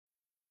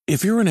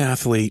If you're an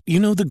athlete, you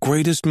know the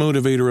greatest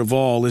motivator of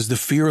all is the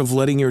fear of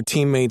letting your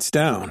teammates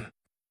down.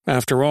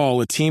 After all,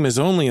 a team is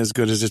only as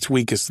good as its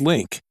weakest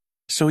link.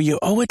 So you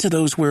owe it to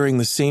those wearing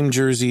the same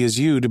jersey as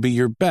you to be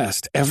your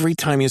best every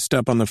time you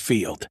step on the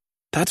field.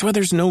 That's why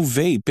there's no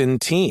vape in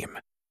team.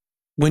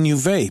 When you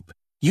vape,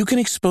 you can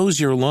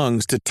expose your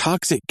lungs to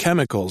toxic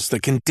chemicals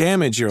that can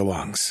damage your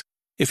lungs.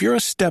 If you're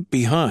a step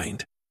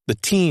behind, the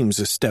team's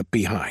a step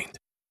behind.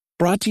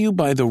 Brought to you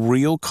by The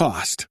Real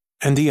Cost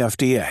and the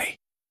FDA.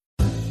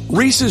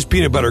 Reese's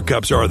Peanut Butter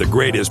Cups are the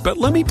greatest, but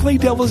let me play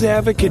devil's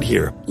advocate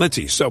here. Let's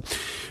see. So,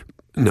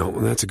 no,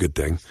 that's a good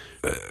thing.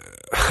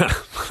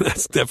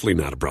 That's definitely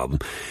not a problem.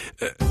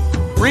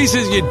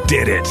 Reese's, you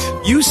did it.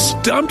 You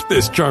stumped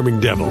this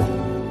charming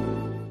devil.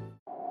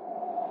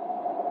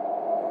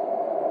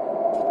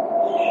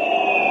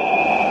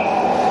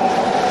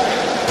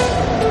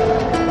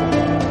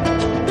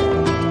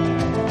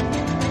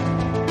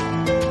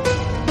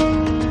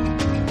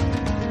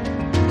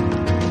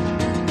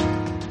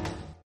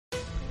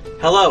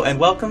 Hello, and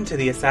welcome to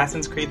the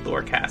Assassin's Creed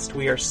Lorecast.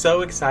 We are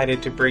so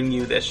excited to bring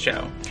you this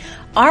show.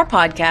 Our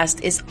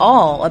podcast is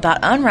all about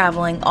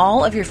unraveling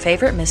all of your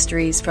favorite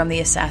mysteries from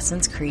the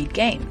Assassin's Creed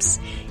games.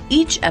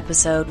 Each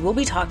episode, we'll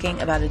be talking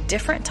about a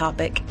different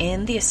topic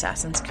in the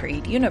Assassin's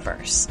Creed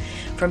universe.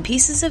 From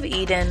Pieces of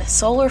Eden,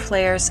 Solar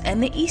Flares,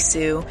 and the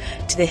Isu,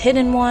 to the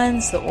Hidden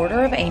Ones, the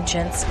Order of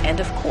Ancients, and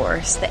of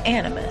course, the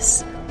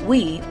Animus,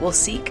 we will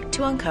seek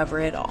to uncover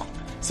it all.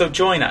 So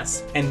join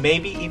us, and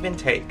maybe even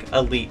take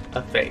a leap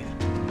of faith.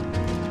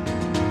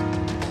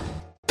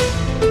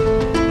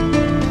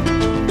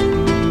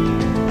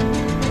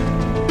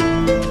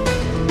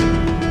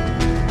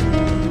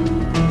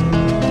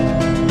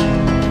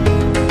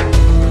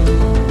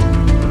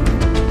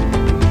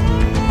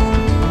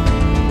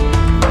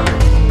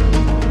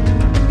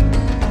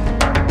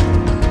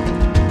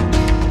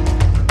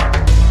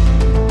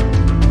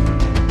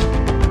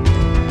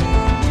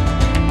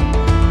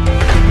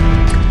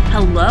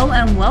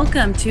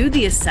 Welcome to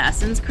the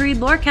Assassin's Creed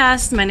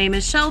Lorecast. My name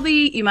is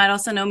Shelby. You might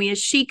also know me as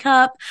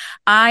She-Cup.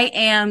 I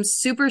am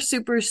super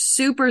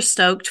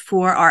stoked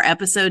for our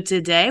episode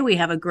today. We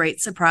have a great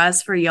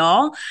surprise for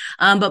y'all.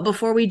 But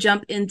before we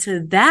jump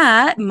into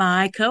that,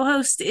 my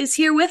co-host is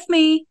here with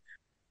me.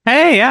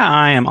 Hey, yeah,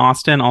 I am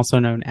Austin, also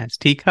known as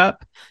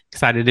Teacup.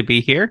 Excited to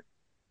be here.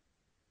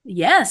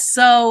 Yes,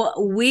 so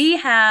we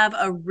have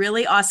a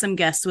really awesome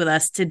guest with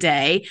us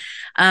today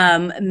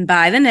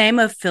by the name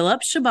of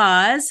Philip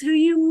Shahbaz, who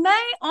you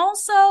may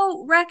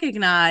also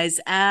recognize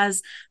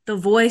as the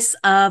voice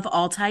of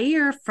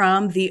Altaïr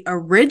from the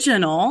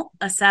original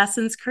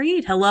Assassin's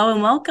Creed. Hello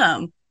and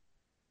welcome.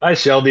 Hi,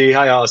 Shelby.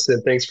 Hi,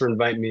 Austin. Thanks for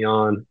inviting me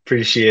on.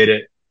 Appreciate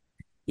it.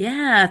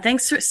 Yeah,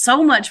 thanks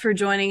so much for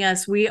joining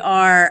us. We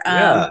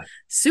are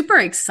super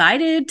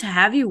excited to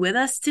have you with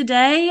us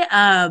today.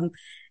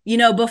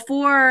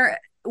 Before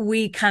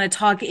we kind of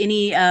talk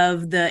any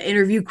of the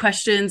interview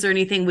questions or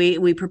anything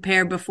we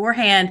prepare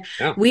beforehand,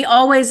 we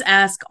always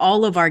ask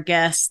all of our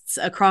guests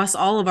across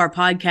all of our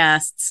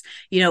podcasts,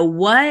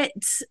 what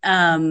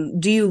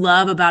do you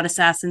love about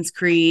Assassin's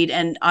Creed?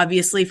 And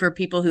obviously for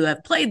people who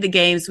have played the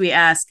games, we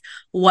ask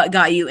what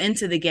got you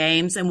into the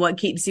games and what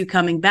keeps you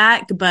coming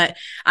back. But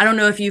I don't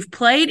know if you've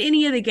played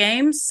any of the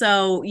games.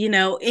 So,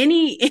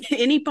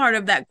 any part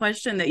of that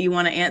question that you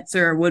want to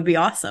answer would be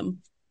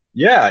awesome.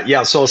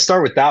 Yeah. So I'll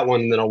start with that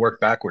one and then I'll work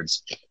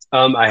backwards.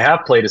 I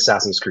have played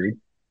Assassin's Creed.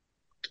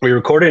 We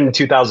recorded in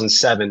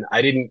 2007.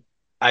 I didn't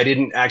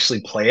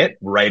actually play it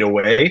right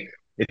away.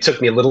 It took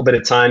me a little bit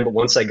of time, but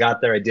once I got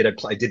there, I did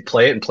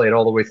play it and play it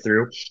all the way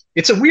through.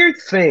 It's a weird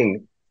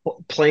thing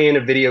playing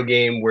a video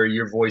game where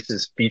your voice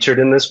is featured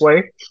in this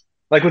way.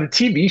 Like with a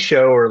TV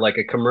show or like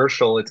a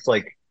commercial, it's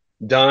like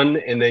done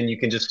and then you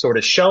can just sort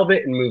of shelve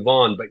it and move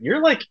on. But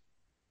you're like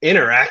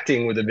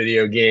interacting with a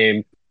video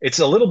game. It's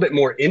a little bit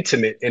more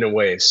intimate in a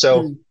way.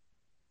 So,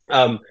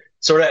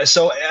 so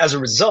as a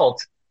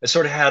result, I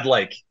sort of had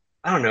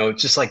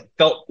just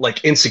felt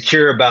like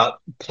insecure about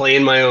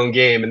playing my own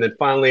game. And then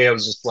finally I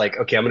was just like,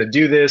 okay, I'm going to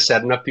do this. I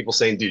had enough people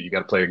saying, dude, you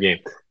got to play your game,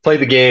 play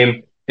the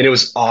game. And it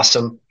was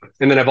awesome.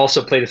 And then I've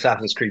also played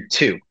Assassin's Creed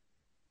 2.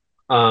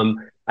 I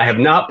have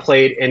not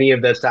played any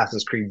of the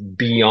Assassin's Creed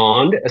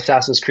beyond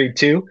Assassin's Creed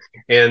 2.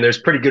 And there's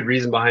pretty good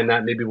reason behind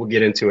that. Maybe we'll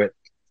get into it.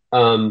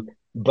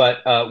 But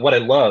what I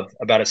love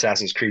about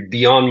Assassin's Creed,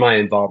 beyond my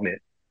involvement,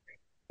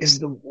 is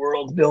the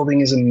world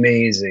building is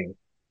amazing.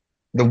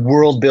 The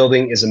world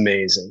building is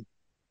amazing.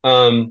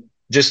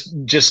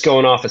 Just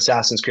going off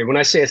Assassin's Creed. When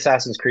I say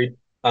Assassin's Creed,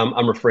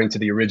 I'm referring to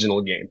the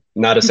original game,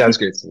 not Assassin's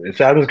Creed.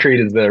 Assassin's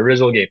Creed is the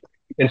original game.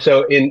 And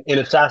so in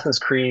Assassin's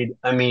Creed,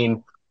 I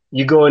mean,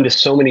 you go into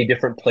so many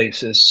different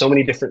places, so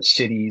many different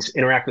cities,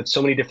 interact with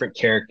so many different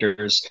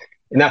characters.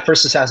 In that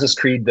first Assassin's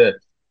Creed,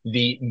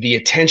 the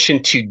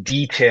attention to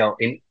detail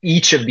in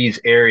each of these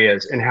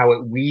areas and how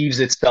it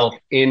weaves itself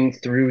in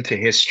through to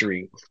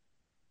history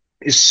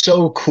is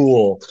so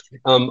cool.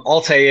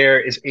 Altair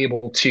is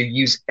able to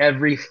use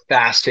every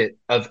facet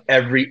of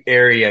every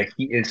area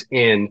he is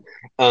in,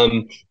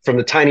 from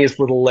the tiniest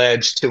little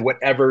ledge to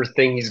whatever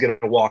thing he's going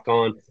to walk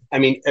on. I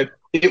mean,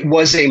 it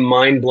was a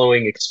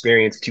mind-blowing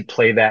experience to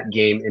play that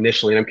game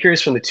initially. And I'm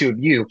curious from the two of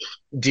you,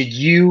 did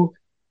you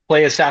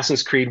play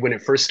Assassin's Creed when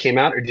it first came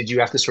out, or did you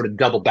have to sort of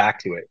double back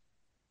to it?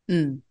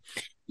 Mm.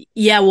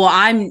 Yeah, well,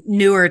 I'm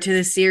newer to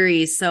the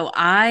series, so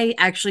I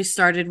actually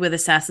started with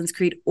Assassin's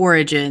Creed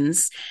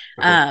Origins,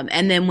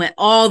 and then went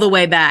all the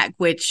way back,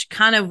 which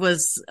kind of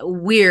was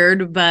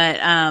weird, but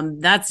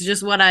that's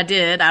just what I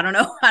did. I don't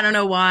know, I don't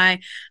know why,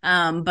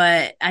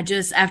 but I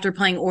just after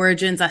playing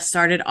Origins, I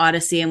started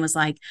Odyssey and was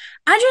like,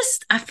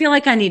 I feel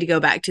like I need to go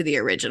back to the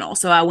original,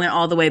 so I went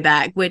all the way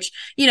back, which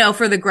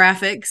for the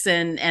graphics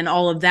and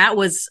all of that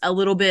was a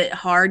little bit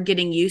hard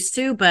getting used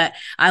to, but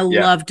I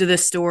loved the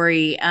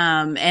story,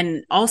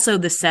 and also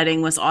the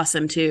setting was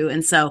awesome too.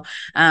 And so,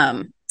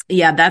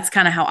 that's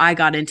kind of how I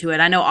got into it.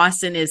 I know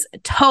Austin is a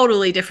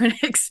totally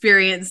different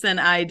experience than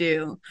I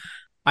do.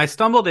 I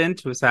stumbled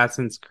into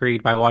Assassin's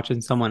Creed by watching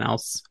someone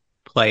else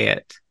play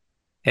it,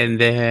 and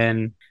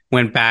then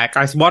went back.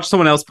 I watched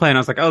someone else play and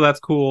I was like, oh, that's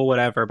cool,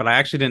 whatever. But I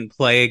actually didn't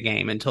play a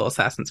game until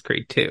Assassin's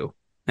Creed 2.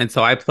 And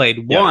so I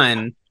played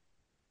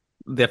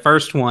the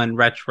first one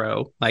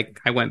retro. Like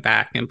I went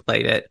back and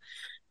played it,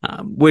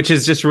 which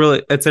is just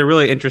it's a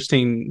really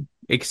interesting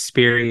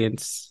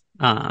experience,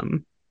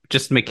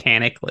 just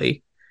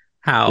mechanically,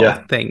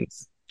 how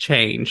things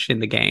change in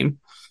the game.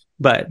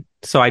 But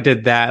so I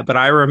did that. But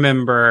I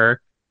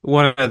remember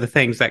one of the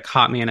things that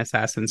caught me in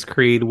Assassin's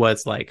Creed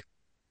was like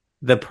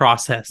the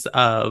process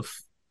of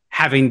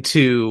having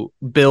to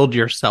build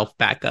yourself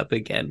back up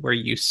again, where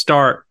you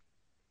start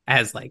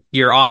as like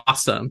you're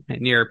awesome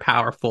and you're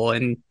powerful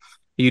and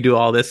you do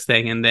all this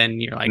thing, and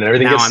then you're like, and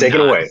everything gets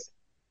taken away.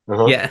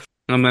 Yeah.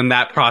 And then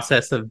that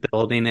process of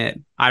building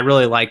it, I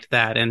really liked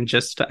that. And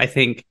just I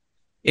think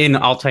in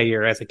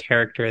Altaïr as a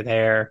character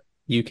there,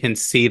 you can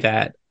see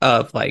that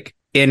of like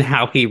in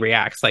how he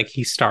reacts. Like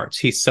he's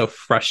so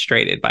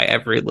frustrated by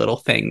every little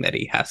thing that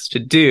he has to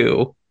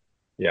do.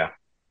 Yeah.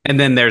 And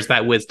then there's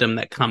that wisdom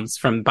that comes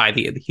from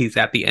he's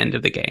at the end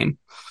of the game.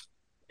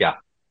 Yeah.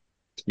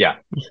 Yeah.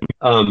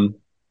 In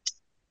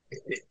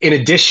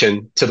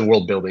addition to the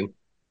world building,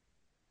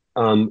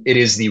 it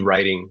is the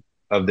writing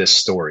of this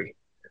story.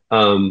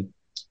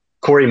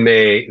 Corey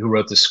May, who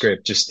wrote the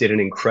script, just did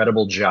an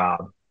incredible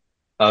job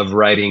of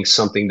writing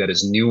something that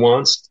is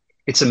nuanced.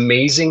 It's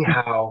amazing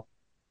how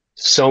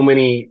so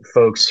many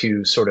folks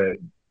who sort of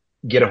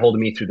get a hold of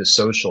me through the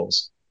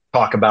socials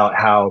talk about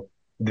how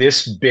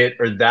this bit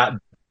or that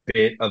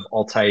bit of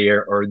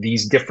Altaïr or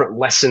these different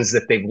lessons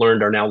that they've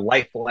learned are now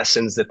life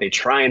lessons that they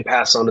try and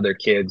pass on to their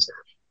kids.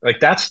 Like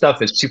that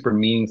stuff is super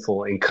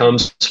meaningful and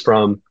comes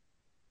from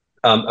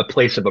a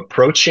place of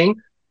approaching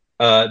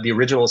the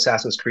original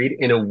Assassin's Creed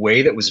in a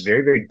way that was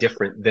very, very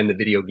different than the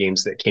video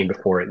games that came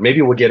before it.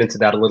 Maybe we'll get into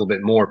that a little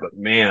bit more, but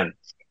man,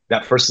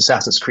 that first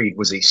Assassin's Creed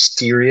was a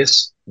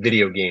serious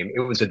video game.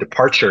 It was a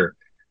departure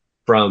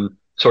from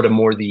sort of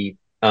more the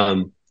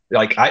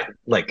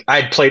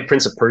I'd played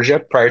Prince of Persia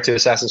prior to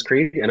Assassin's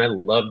Creed, and I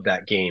loved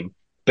that game.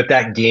 But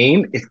that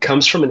game, it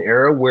comes from an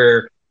era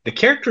where the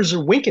characters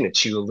are winking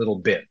at you a little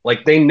bit.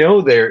 Like they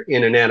know they're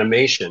in an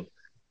animation.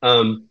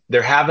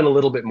 They're having a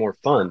little bit more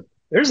fun.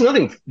 There's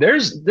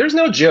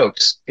no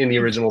jokes in the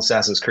original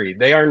Assassin's Creed.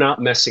 They are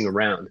not messing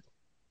around.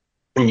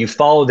 And you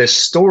follow this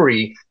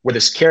story where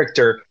this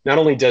character, not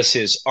only does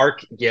his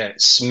arc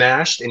get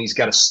smashed and he's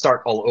got to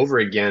start all over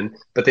again,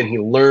 but then he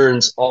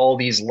learns all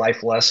these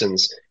life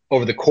lessons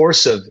over the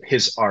course of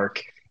his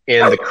arc,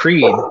 and the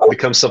creed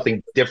becomes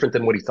something different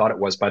than what he thought it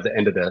was by the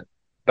end of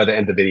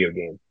the video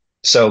game.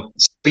 So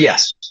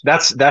yes,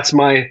 that's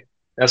my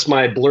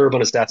blurb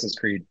on Assassin's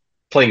Creed,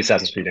 playing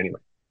Assassin's Creed anyway.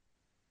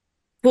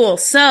 Cool.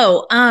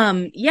 So,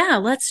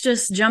 let's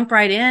just jump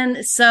right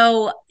in.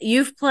 So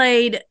you've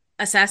played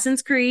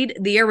Assassin's Creed,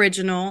 the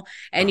original,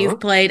 and you've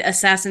played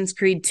Assassin's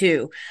Creed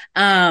 2.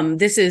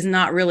 This is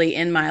not really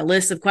in my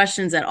list of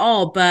questions at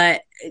all,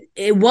 but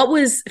what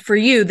was for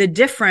you the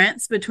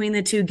difference between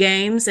the two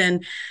games?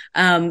 And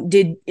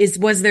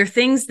was there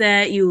things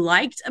that you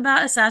liked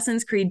about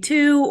Assassin's Creed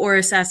 2 or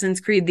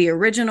Assassin's Creed, the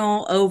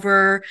original,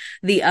 over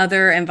the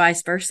other, and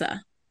vice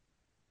versa?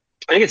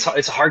 I think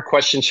it's a hard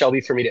question,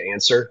 Shelby, for me to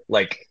answer.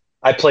 Like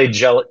I played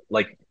the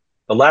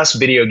last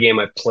video game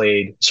I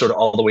played sort of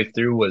all the way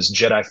through was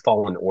Jedi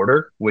Fallen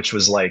Order, which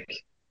was like,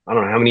 I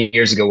don't know how many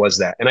years ago was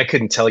that. And I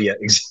couldn't tell you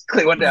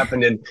exactly what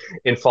happened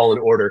in Fallen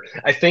Order.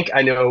 I think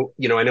I know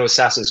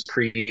Assassin's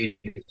Creed,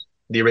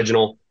 the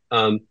original,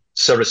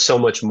 sort of so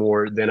much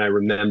more than I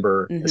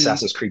remember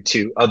Assassin's Creed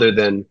 2, other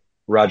than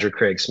Roger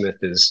Craig Smith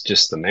is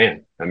just the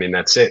man. I mean,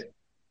 that's it.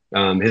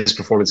 His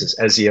performance as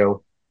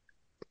Ezio.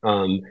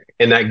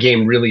 And that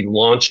game really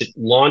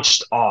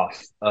launched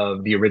off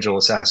of the original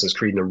Assassin's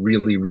Creed in a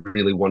really,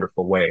 really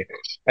wonderful way.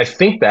 I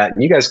think that,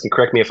 and you guys can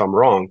correct me if I'm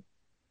wrong,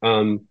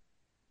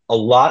 a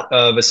lot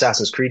of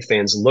Assassin's Creed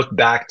fans look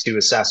back to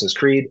Assassin's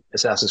Creed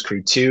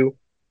 2,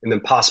 and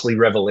then possibly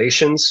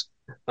Revelations,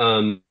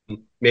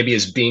 maybe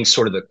as being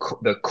sort of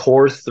the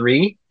core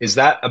three. Is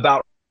that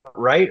about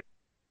right?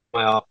 Am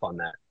I off on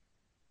that?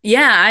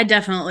 Yeah, I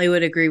definitely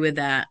would agree with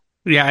that.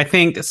 Yeah, I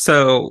think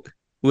so.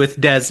 with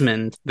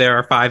Desmond, there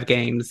are 5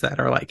 games that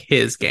are like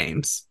his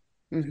games.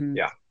 Mm-hmm.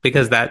 Yeah.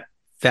 Because that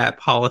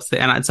policy.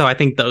 And so I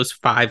think those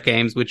 5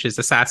 games, which is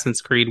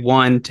Assassin's Creed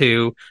 1,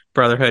 2,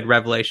 Brotherhood,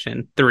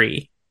 Revelation,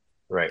 3.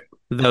 Right.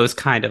 Those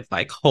kind of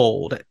like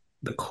hold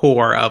the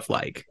core of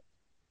like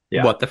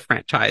what the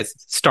franchise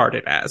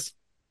started as.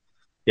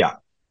 Yeah.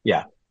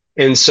 Yeah.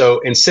 And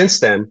since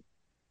then,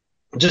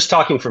 just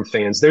talking from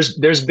fans,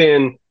 there's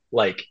been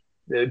like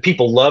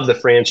people love the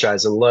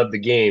franchise and love the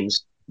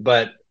games,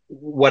 but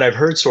what I've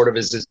heard sort of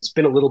is it's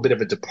been a little bit of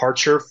a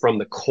departure from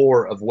the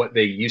core of what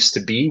they used to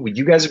be. Would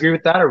you guys agree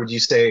with that, or would you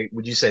say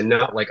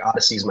no, like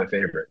Odyssey is my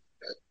favorite?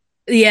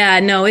 Yeah,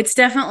 no, it's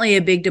definitely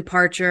a big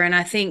departure. And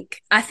I think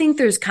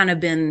there's kind of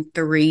been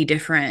 3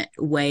 different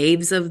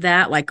waves of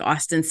that, like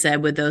Austin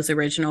said, with those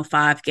original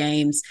 5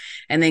 games,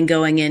 and then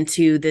going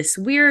into this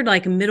weird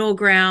like middle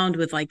ground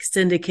with like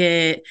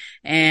Syndicate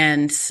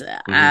and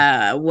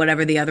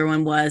whatever the other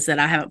one was that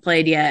I haven't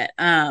played yet.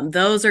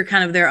 Those are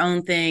kind of their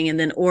own thing. And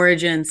then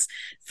Origins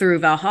through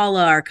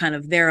Valhalla are kind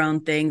of their own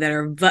thing that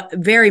are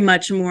very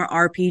much more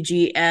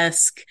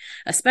RPG-esque,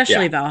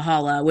 especially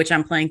Valhalla, which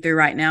I'm playing through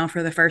right now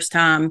for the first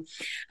time.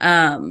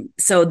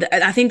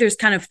 I think there's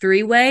kind of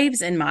 3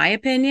 waves in my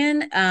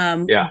opinion.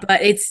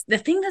 But it's the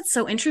thing that's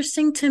so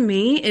interesting to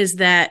me is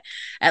that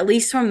at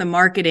least from the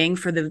marketing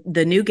for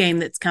the new game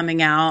that's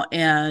coming out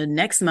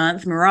next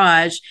month,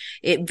 Mirage,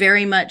 it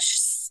very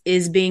much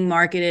is being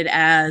marketed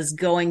as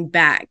going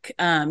back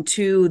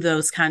to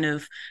those kind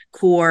of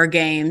core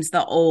games,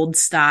 the old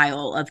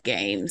style of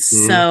games.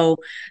 Mm-hmm. So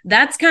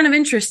that's kind of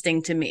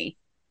interesting to me.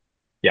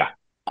 Yeah.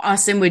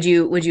 Austin, would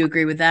you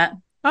agree with that?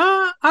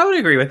 I would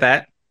agree with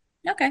that.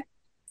 Okay,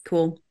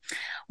 cool.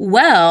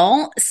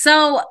 Well,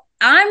 so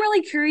I'm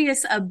really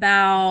curious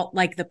about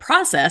like the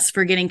process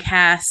for getting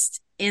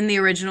cast in the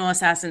original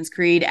Assassin's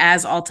Creed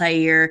as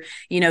Altaïr.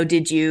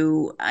 Did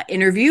you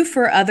interview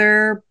for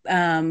other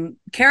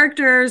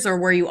characters, or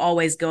were you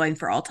always going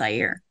for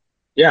Altaïr?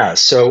 Yeah.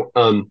 So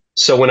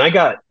when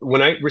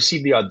I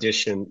received the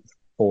audition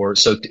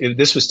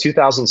this was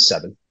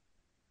 2007,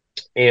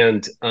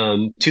 and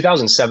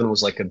 2007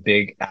 was like a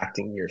big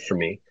acting year for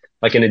me.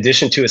 Like in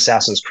addition to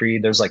Assassin's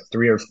Creed, there's like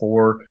 3 or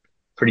 4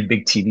 pretty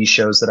big TV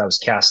shows that I was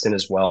cast in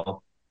as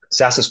well.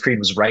 Assassin's Creed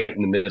was right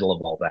in the middle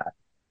of all that.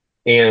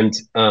 And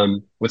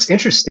what's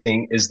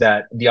interesting is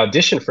that the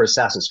audition for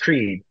Assassin's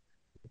Creed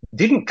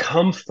didn't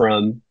come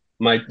from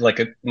my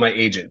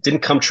agent, didn't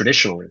come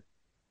traditionally.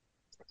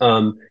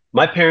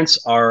 My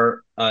parents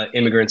are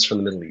immigrants from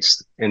the Middle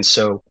East. And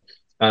so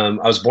I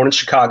was born in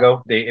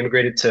Chicago. They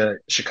immigrated to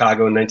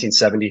Chicago in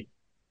 1970.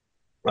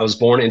 I was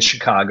born in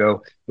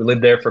Chicago. We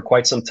lived there for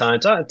quite some time.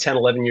 10,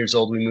 11 years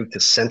old, we moved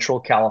to Central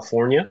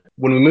California.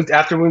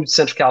 After we moved to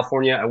Central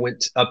California, I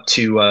went up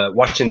to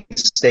Washington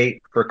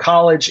State for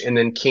college and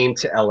then came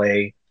to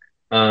LA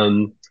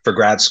for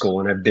grad school.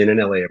 And I've been in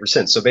LA ever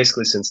since. So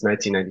basically since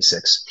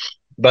 1996.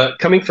 But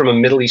coming from a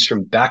Middle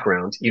Eastern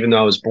background, even though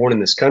I was born in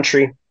this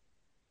country,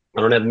 I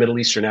don't have a Middle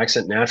Eastern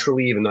accent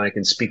naturally, even though I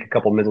can speak a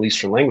couple Middle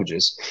Eastern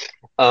languages.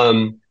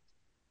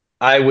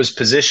 I was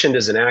positioned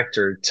as an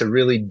actor to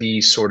really be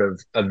sort of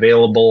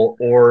available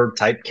or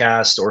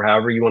typecast or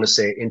however you want to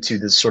say it into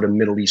this sort of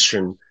Middle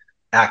Eastern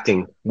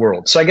acting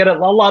world. So I get a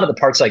lot of the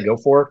parts I go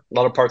for, a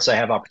lot of parts I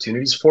have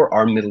opportunities for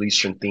are Middle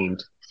Eastern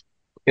themed.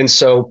 And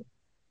so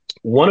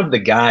one of the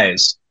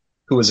guys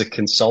who was a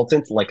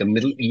consultant, like a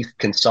Middle East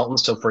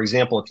consultant. So for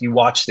example, if you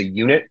watch The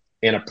Unit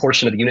and a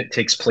portion of the unit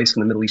takes place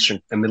in a Middle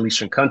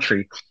Eastern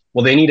country,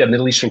 well, they need a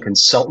Middle Eastern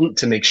consultant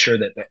to make sure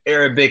that the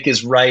Arabic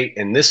is right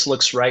and this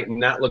looks right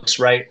and that looks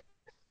right.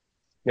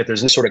 If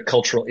there's any sort of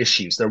cultural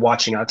issues, they're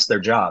watching out. It's their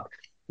job.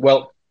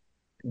 Well,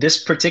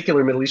 this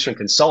particular Middle Eastern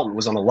consultant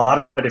was on a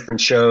lot of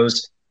different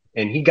shows,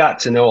 and he got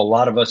to know a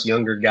lot of us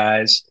younger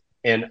guys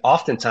and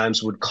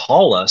oftentimes would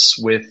call us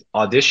with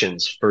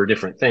auditions for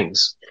different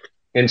things.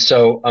 And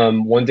so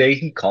one day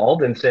he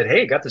called and said,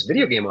 "Hey, I got this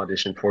video game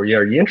audition for you.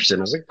 Are you interested?"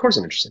 And I was like, "Of course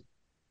I'm interested."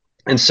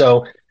 And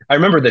so I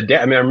remember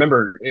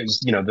it was,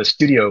 the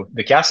studio,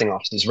 the casting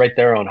office is right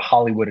there on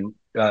Hollywood and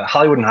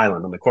Highland,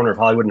 on the corner of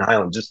Hollywood and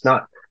Highland, just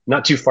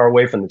not too far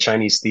away from the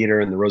Chinese Theater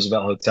and the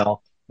Roosevelt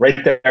Hotel,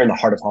 right there in the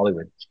heart of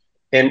Hollywood.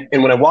 And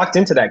when I walked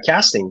into that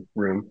casting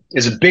room,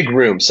 is a big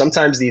room.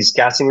 Sometimes these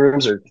casting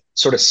rooms are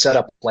sort of set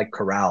up like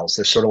corrals.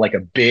 They're sort of like a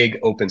big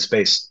open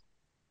space.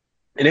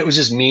 And it was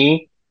just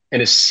me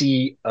and a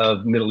sea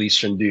of Middle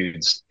Eastern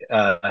dudes,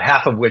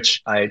 half of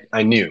which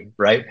I knew,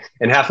 right?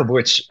 And half of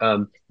which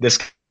this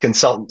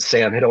consultant,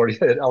 Sam, had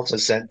also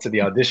sent to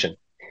the audition.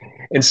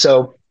 And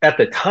so at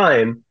the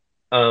time,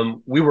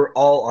 we were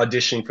all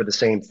auditioning for the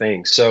same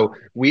thing. So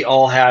we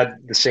all had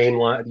the same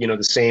line,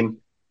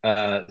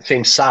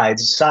 same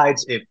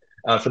sides. If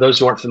for those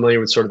who aren't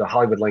familiar with sort of the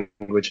Hollywood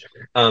language,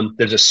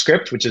 there's a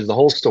script, which is the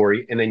whole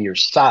story, and then your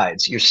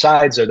sides. Your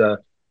sides are the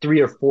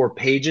 3 or 4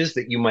 pages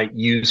that you might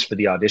use for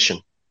the audition.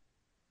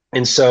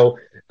 And so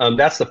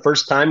that's the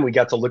first time we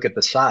got to look at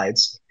the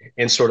sides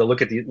and sort of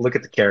look at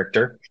the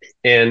character.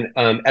 And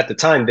at the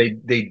time,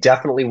 they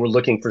definitely were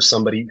looking for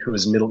somebody who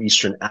was Middle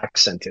Eastern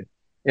accented.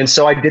 And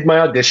so I did my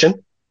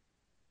audition,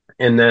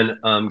 and then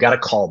got a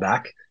call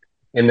back.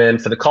 And then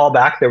for the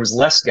callback, there was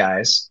less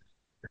guys.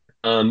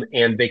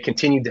 And they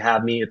continued to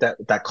have me at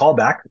that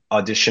callback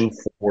audition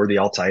for the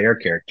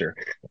Altaïr character.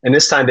 And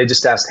this time they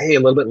just asked, hey, a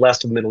little bit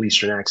less of a Middle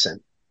Eastern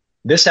accent.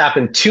 This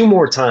happened 2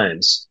 more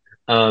times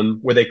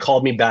where they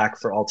called me back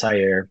for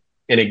Altaïr.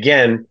 And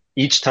again,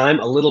 each time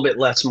a little bit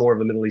less more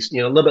of a Middle East,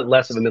 a little bit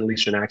less of a Middle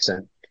Eastern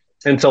accent.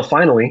 Until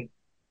finally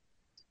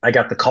I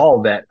got the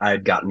call that I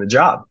had gotten the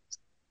job.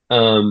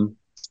 And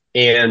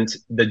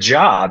the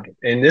job,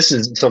 and this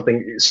is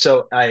something,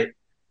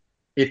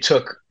 it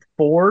took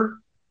 4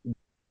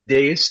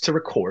 days to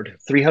record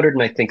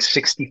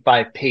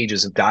 365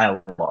 pages of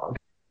dialogue.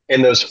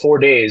 And those 4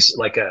 days,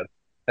 like a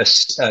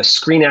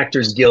Screen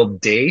Actors Guild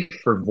day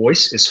for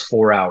voice is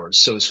 4 hours.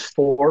 So it's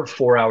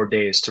 4-hour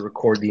days to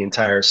record the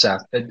entire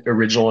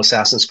original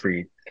Assassin's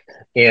Creed.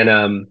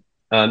 And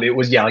it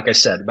was, like I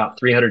said, about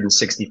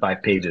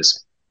 365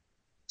 pages.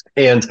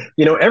 And,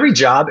 every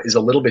job is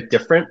a little bit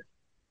different.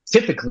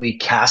 Typically,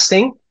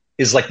 casting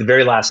is like the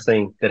very last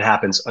thing that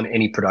happens on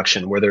any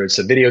production, whether it's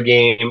a video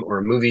game or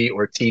a movie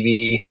or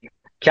TV.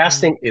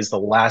 Casting is the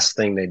last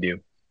thing they do.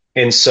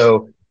 And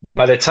so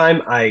by the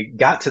time I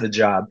got to the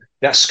job,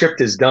 that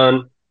script is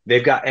done.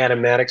 They've got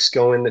animatics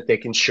going that they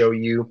can show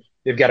you.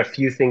 They've got a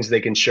few things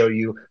they can show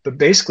you. But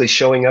basically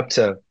showing up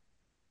to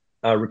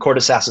record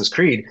Assassin's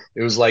Creed,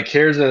 it was like,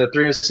 here's the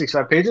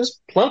 365 pages,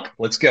 plunk,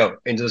 let's go.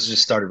 And just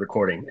started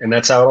recording. And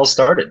that's how it all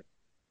started.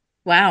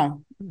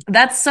 Wow.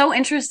 That's so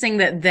interesting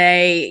that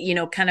they,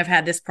 kind of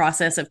had this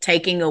process of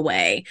taking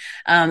away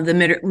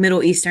the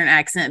Middle Eastern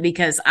accent,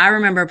 because I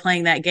remember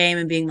playing that game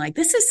and being like,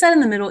 this is set in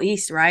the Middle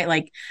East, right?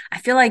 Like, I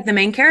feel like the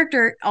main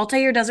character,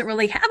 Altaïr, doesn't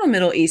really have a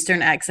Middle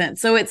Eastern accent.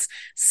 So it's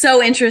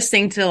so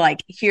interesting to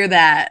like hear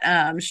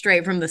that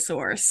straight from the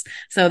source.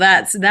 So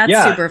that's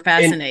super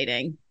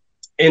fascinating.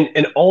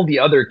 And all the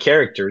other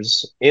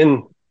characters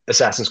in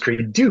Assassin's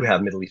Creed do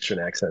have Middle Eastern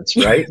accents,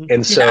 right?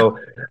 And so,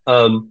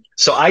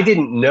 so I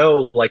didn't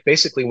know, like,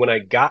 basically when I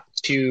got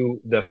to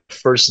the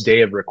first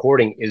day of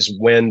recording is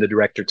when the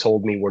director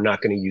told me, we're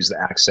not going to use the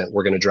accent.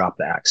 We're going to drop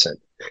the accent.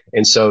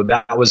 And so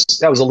that was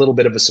a little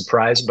bit of a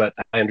surprise, but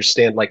I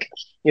understand, like,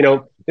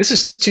 this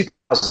is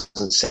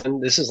 2007.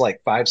 This is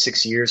like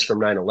 5-6 years from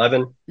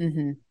 9/11.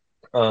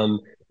 Mm-hmm.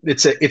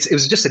 It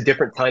was just a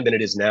different time than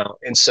it is now.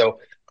 And so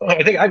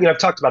I've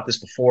talked about this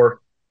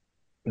before,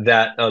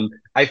 that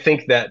I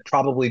think that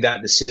probably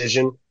that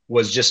decision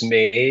was just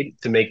made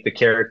to make the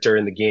character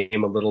in the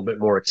game a little bit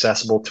more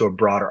accessible to a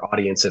broader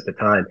audience at the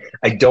time.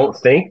 I don't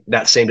think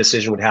that same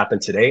decision would happen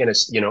today, and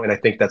it's and I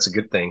think that's a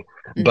good thing.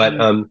 Mm-hmm.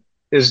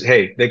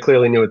 But they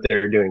clearly knew what they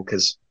were doing,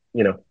 because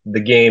the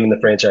game and the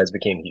franchise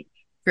became huge.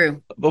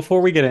 True. Before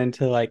we get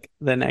into like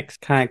the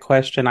next kind of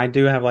question, I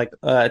do have like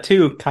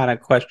 2 kind of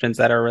questions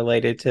that are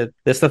related to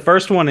this. The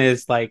first one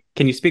is like,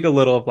 can you speak a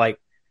little of like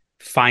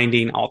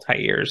finding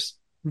Altair's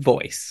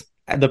voice,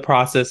 the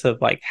process of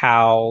like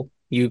how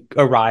you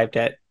arrived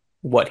at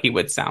what he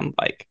would sound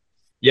like?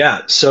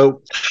 Yeah,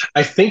 so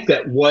I think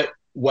that what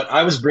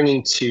I was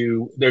bringing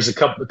to, there's a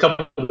couple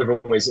of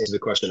different ways to answer the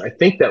question. I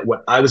think that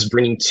what I was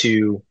bringing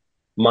to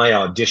my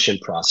audition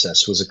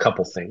process was a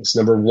couple things.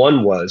 Number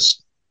one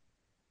was,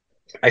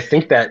 I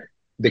think that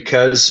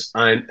because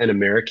I'm an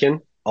American,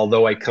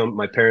 although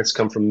my parents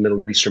come from a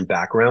Middle Eastern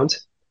background,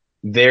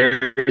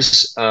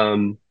 there's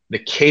the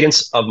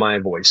cadence of my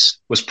voice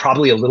was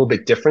probably a little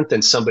bit different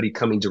than somebody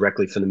coming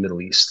directly from the Middle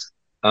East,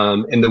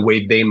 in the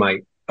way they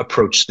might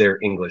approach their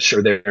English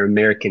or their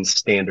American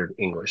standard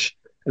English.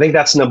 I think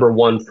that's number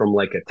one from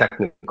like a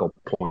technical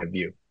point of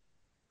view.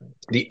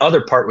 The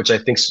other part, which I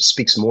think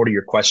speaks more to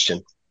your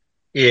question,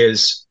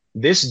 is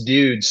this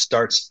dude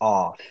starts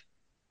off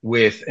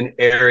with an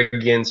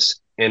arrogance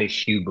and a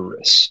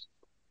hubris.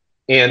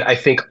 And I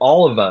think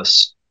all of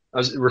us, I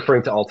was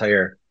referring to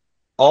Altaïr,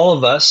 all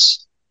of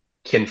us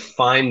can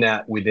find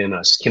that within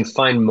us, can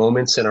find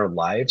moments in our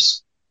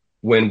lives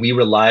when we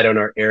relied on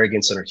our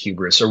arrogance and our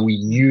hubris, or we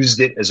used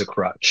it as a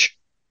crutch.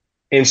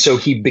 And so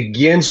he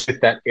begins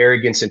with that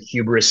arrogance and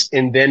hubris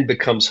and then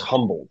becomes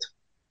humbled.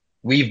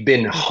 We've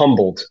been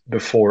humbled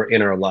before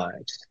in our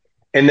lives.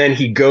 And then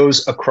he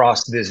goes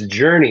across this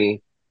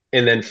journey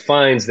and then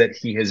finds that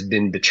he has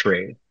been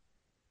betrayed.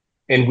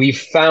 And we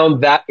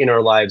found that in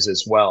our lives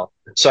as well.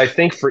 So I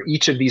think for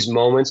each of these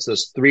moments,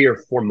 those 3 or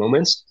 4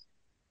 moments,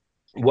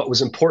 what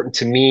was important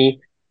to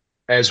me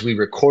as we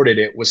recorded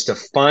it was to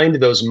find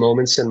those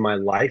moments in my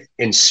life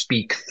and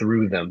speak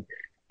through them.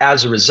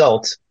 As a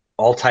result,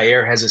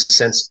 Altaïr has a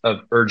sense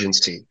of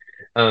urgency.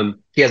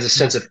 He has a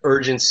sense of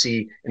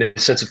urgency and a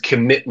sense of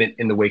commitment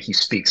in the way he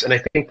speaks. And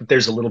I think that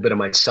there's a little bit of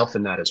myself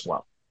in that as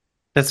well.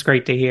 That's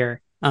great to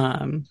hear.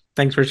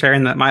 Thanks for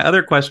sharing that. My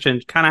other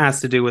question kind of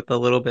has to do with a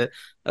little bit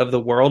of the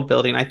world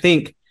building. I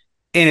think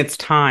in its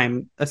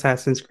time,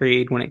 Assassin's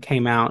Creed, when it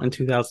came out in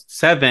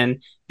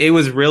 2007, it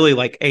was really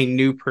like a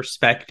new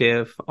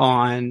perspective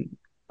on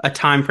a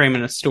time frame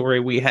and a story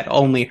we had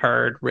only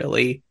heard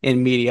really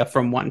in media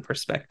from one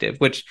perspective,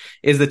 which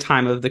is the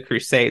time of the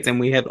Crusades. And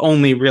we have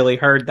only really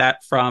heard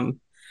that from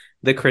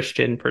the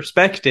Christian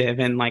perspective.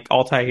 And like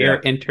Altaïr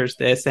enters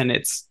this, and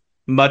it's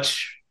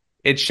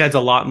it sheds a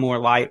lot more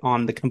light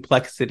on the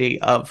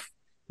complexity of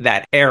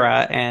that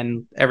era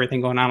and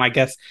everything going on. I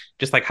guess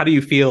just like, how do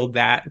you feel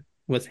that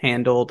was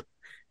handled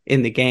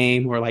in the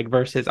game, or like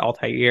versus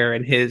Altaïr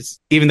and his,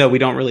 even though we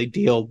don't really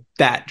deal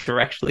that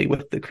directly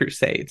with the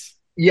Crusades?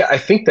 Yeah, I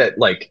think that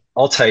like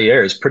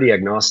Altaïr is pretty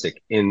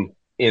agnostic in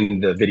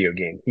the video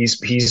game.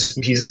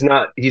 He's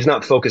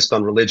not focused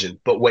on religion,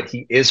 but what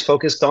he is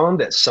focused on,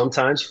 that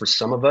sometimes for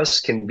some of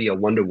us can be a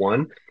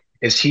one-to-one,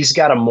 is he's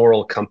got a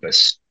moral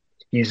compass.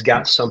 He's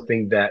got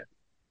something that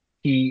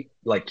he's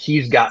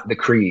got the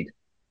creed.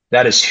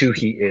 That is who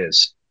he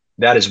is.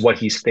 That is what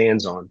he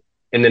stands on.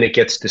 And then it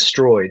gets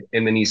destroyed,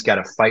 and then he's got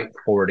to fight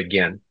for it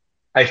again.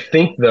 I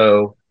think,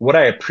 though, what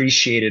I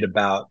appreciated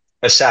about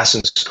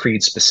Assassin's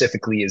Creed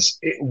specifically is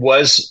it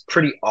was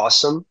pretty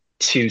awesome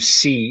to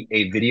see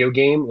a video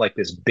game like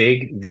this,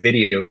 big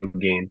video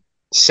game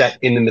set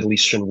in the Middle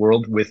Eastern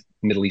world with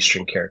Middle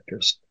Eastern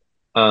characters.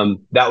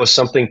 That was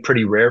something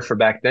pretty rare for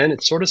back then.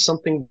 It's sort of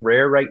something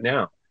rare right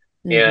now.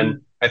 Mm-hmm.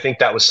 And I think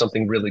that was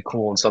something really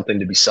cool and something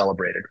to be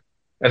celebrated.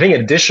 I think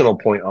an additional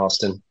point,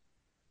 Austin,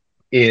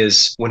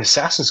 is when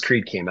Assassin's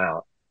Creed came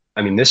out,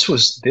 I mean, this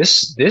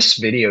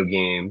video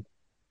game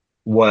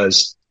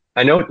was,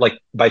 I know like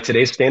by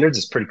today's standards,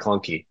 it's pretty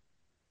clunky,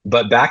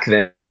 but back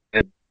then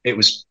it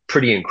was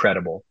pretty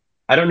incredible.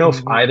 I don't know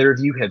if either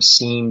of you have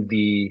seen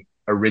the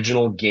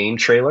original game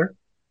trailer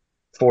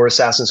for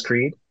Assassin's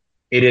Creed.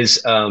 It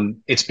is,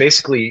 it's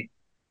basically,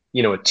 a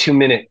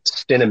 2-minute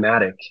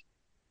cinematic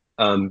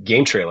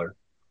game trailer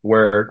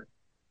where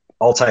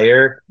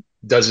Altaïr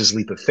does his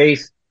leap of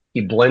faith.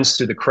 He blends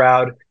through the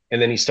crowd,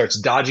 and then he starts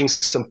dodging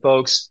some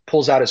folks,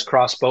 pulls out his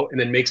crossbow, and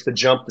then makes the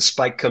jump. The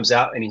spike comes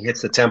out, and he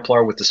hits the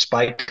Templar with the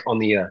spike on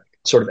the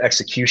sort of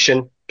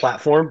execution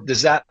platform.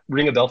 Does that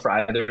ring a bell for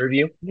either of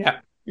you? Yeah,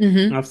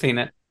 I've seen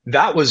it.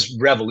 That was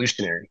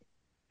revolutionary.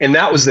 And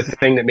that was the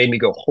thing that made me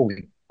go,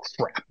 holy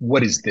crap,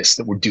 what is this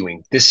that we're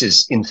doing? This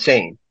is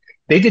insane.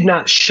 They did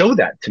not show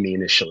that to me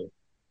initially.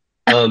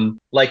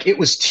 Like it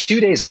was 2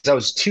 days. I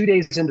was 2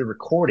 days into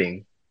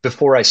recording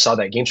before I saw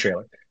that game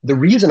trailer. The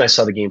reason I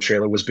saw the game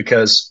trailer was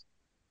because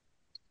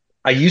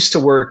I used to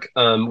work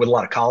with a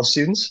lot of college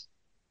students,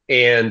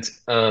 and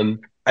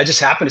I just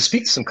happened to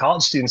speak to some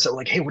college students that were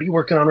like, hey, what are you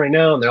working on right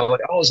now? And they're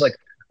all like,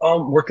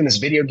 I'm working this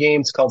video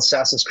game. It's called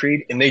Assassin's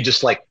Creed. And they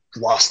just like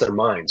lost their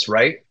minds,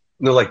 right?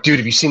 And they're like, dude,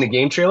 have you seen the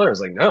game trailer? I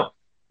was like, no.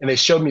 And they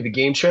showed me the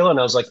game trailer, and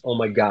I was like, oh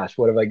my gosh,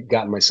 what have I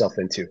gotten myself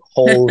into?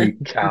 Holy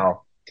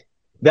cow.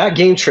 That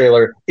game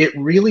trailer, it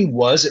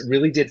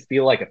really did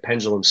feel like a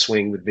pendulum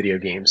swing with video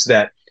games.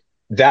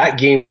 That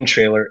game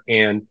trailer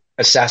and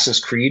Assassin's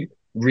Creed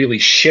really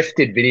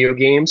shifted video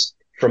games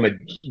from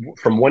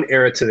one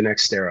era to the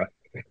next era.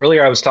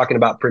 Earlier, I was talking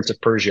about Prince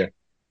of Persia.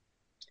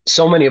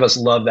 So many of us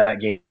love that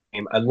game.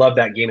 I love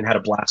that game and had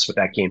a blast with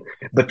that game.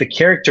 But the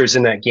characters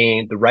in that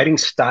game, the writing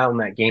style in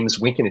that game is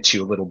winking at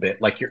you a little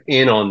bit, like you're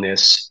in on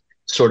this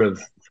sort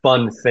of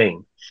fun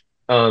thing,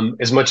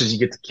 as much as you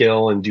get to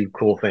kill and do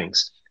cool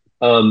things.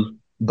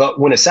 But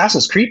when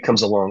Assassin's Creed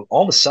comes along,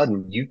 all of a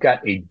sudden you've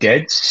got a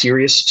dead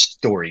serious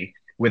story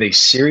with a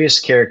serious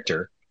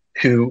character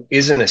who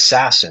is an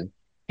assassin.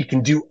 He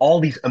can do all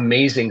these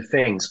amazing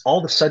things. All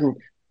of a sudden,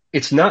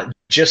 it's not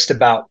just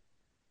about,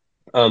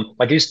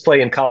 like I used to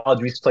play in college,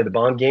 we used to play the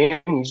Bond game.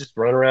 You just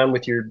run around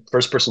with your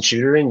first-person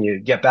shooter and you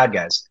get bad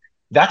guys.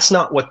 That's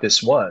not what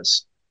this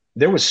was.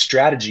 There was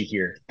strategy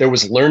here. There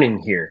was learning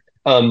here.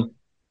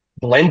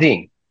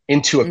 Blending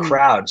into a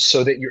crowd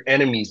so that your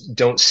enemies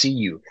don't see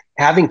you.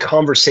 Having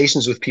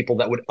conversations with people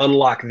that would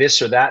unlock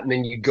this or that, and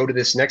then you go to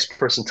this next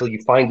person until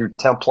you find your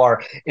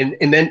Templar, and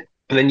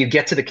then you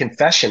get to the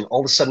confession.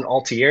 All of a sudden,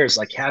 Altaïr is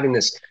like having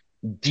this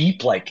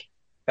deep, like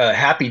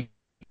happy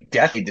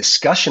deathy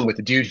discussion with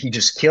the dude he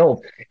just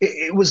killed.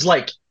 It was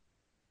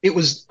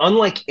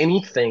unlike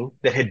anything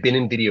that had been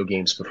in video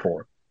games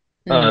before.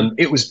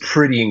 It was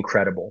pretty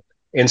incredible.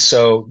 And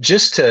so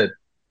just to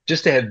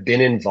have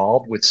been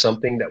involved with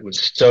something that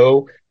was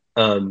so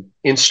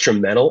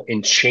instrumental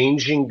in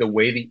changing the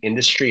way the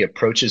industry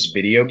approaches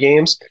video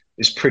games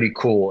is pretty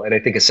cool. And I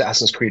think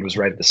Assassin's Creed was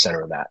right at the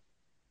center of that.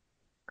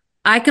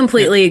 I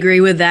completely agree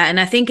with that. And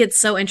I think it's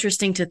so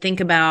interesting to think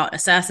about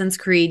Assassin's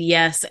Creed,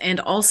 yes, and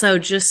also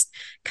just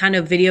kind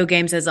of video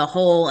games as a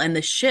whole and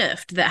the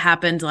shift that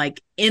happened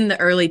like in the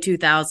early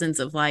 2000s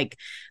of like,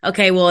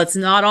 okay, well, it's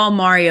not all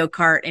Mario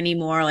Kart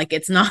anymore. Like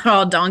it's not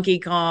all Donkey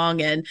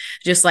Kong and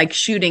just like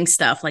shooting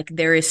stuff. Like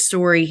there is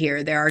story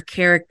here. There are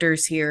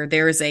characters here.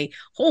 There is a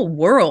whole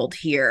world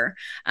here.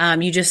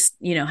 You just,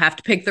 have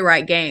to pick the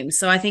right game.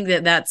 So I think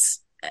that's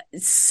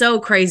so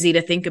crazy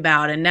to think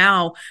about. And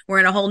now we're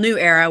in a whole new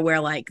era where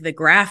like the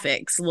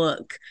graphics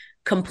look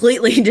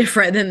completely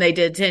different than they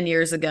did 10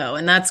 years ago.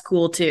 And that's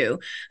cool too.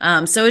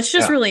 So it's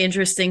just really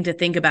interesting to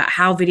think about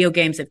how video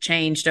games have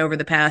changed over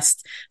the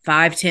past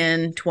 5,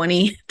 10,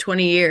 20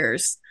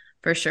 years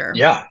for sure.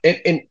 Yeah.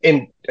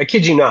 And I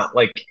kid you not,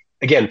 like,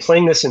 again,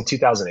 playing this in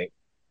 2008,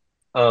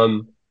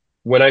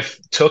 when I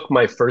took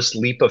my first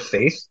leap of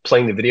faith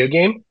playing the video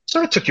game,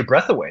 sort of took your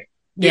breath away.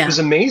 It was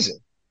amazing.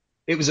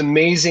 it was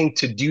amazing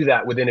to do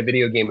that within a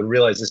video game and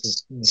realize this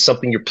is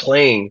something you're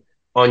playing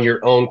on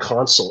your own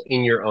console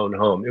in your own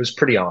home. It was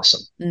pretty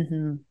awesome.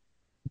 Mm-hmm.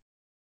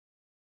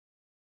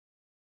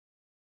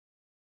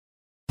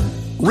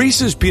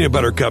 Reese's peanut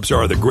butter cups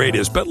are the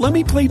greatest, but let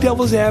me play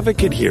devil's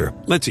advocate here.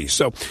 Let's see.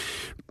 So,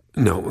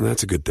 no,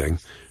 that's a good thing.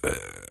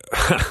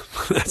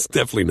 That's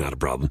definitely not a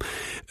problem.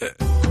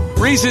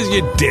 Reese's,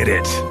 you did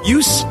it.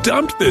 You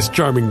stumped this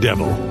charming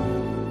devil.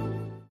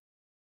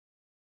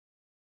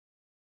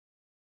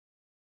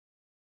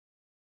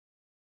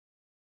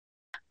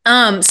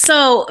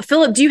 So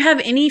Philip, do you have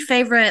any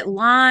favorite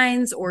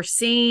lines or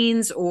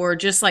scenes or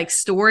just like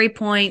story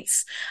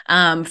points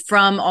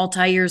from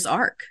Altair's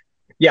arc?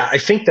 Yeah, I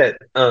think that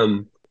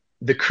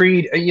the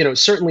Creed,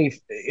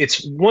 certainly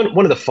it's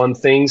one of the fun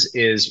things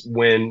is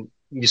when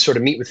you sort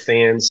of meet with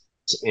fans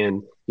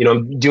and,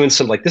 I'm doing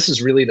some like this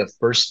is really the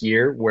first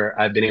year where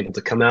I've been able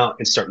to come out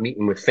and start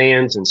meeting with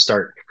fans and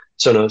start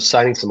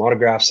signing some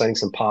autographs, signing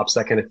some pops,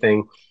 that kind of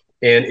thing.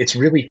 And it's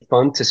really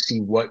fun to see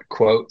what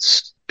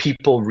quotes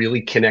people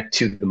really connect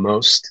to the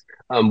most,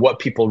 what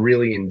people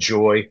really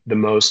enjoy the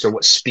most, or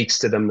what speaks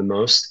to them the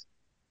most.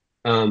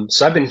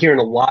 So I've been hearing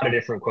a lot of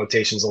different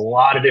quotations, a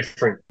lot of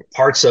different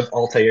parts of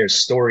Altair's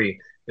story,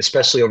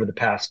 especially over the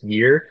past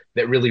year,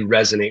 that really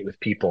resonate with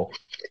people.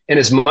 And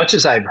as much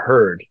as I've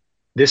heard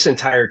this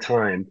entire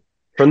time,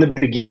 from the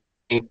beginning,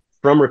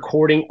 from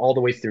recording all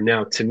the way through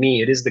now, to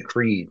me, it is the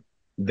Creed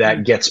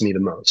that gets me the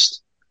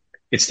most.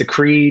 It's the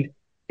Creed.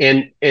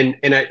 And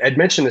I'd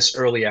mentioned this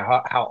earlier,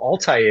 how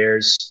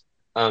Altair's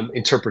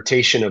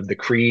interpretation of the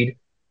Creed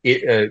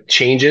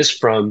changes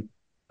from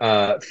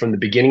the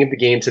beginning of the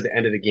game to the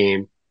end of the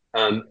game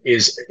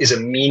is a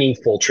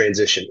meaningful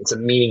transition. It's a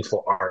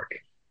meaningful arc.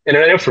 And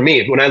I know for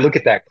me, when I look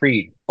at that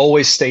Creed,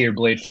 always stay your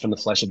blade from the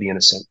flesh of the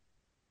innocent.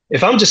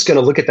 If I'm just going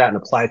to look at that and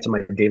apply it to my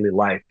daily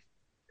life,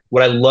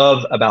 what I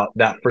love about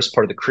that first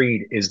part of the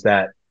Creed is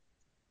that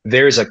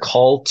there's a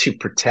call to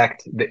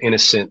protect the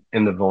innocent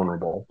and the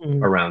vulnerable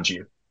around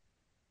you.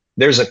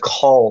 There's a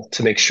call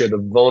to make sure the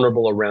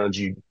vulnerable around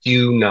you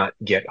do not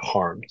get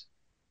harmed.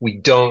 We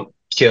don't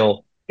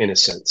kill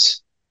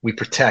innocents. We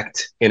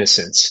protect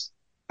innocence.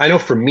 I know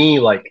for me,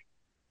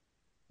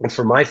 and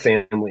for my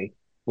family,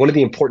 one of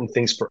the important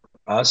things for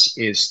us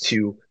is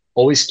to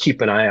always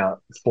keep an eye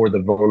out for the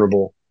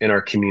vulnerable in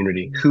our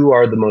community. Who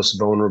are the most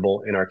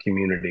vulnerable in our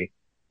community?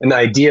 And the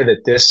idea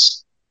that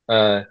this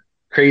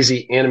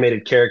crazy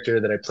animated character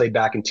that I played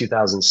back in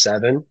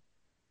 2007,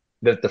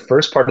 that the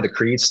first part of the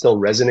Creed still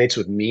resonates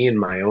with me in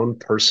my own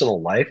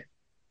personal life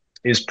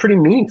is pretty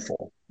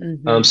meaningful.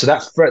 Mm-hmm. So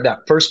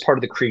that first part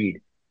of the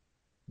Creed,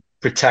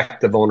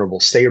 protect the vulnerable,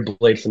 stay your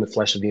blade from the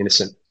flesh of the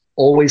innocent,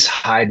 always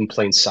hide in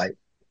plain sight.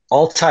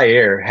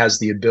 Altair has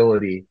the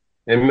ability,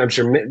 and I'm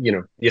sure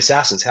the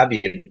assassins have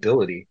the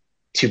ability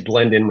to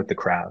blend in with the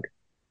crowd,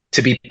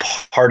 to be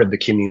part of the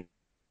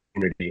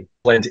community,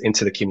 blend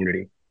into the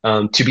community,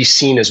 to be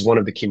seen as one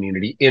of the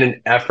community in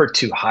an effort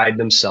to hide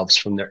themselves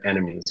from their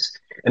enemies.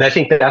 And I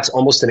think that's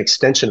almost an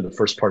extension of the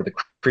first part of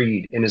the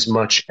Creed, in as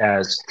much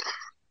as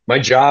my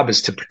job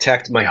is to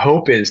protect. My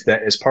hope is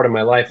that as part of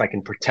my life, I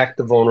can protect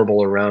the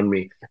vulnerable around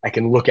me. I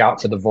can look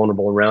out for the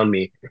vulnerable around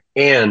me.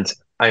 And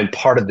I am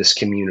part of this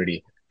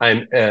community.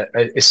 I'm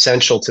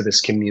essential to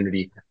this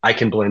community. I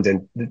can blend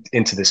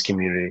into this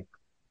community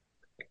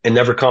and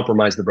never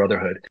compromise the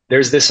brotherhood.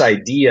 There's this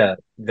idea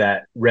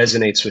that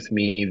resonates with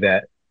me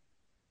that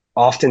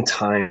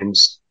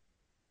oftentimes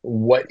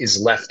what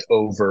is left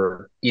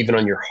over, even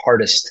on your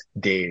hardest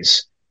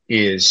days,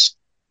 is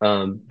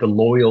the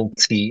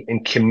loyalty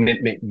and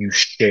commitment you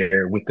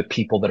share with the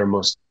people that are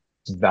most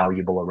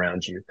valuable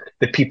around you.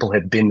 The people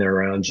have been there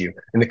around you.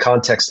 In the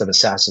context of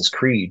Assassin's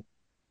Creed,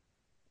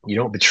 you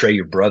don't betray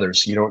your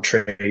brothers. You don't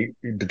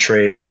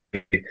betray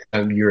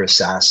your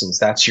assassins.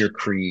 That's your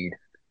creed.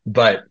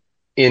 But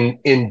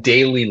in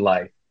daily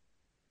life,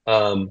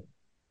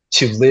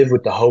 to live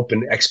with the hope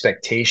and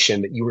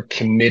expectation that you were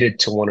committed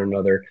to one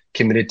another,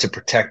 committed to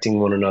protecting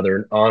one another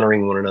and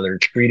honoring one another,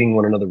 treating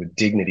one another with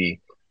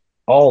dignity,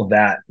 all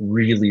that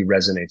really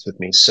resonates with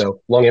me.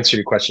 So, long answer to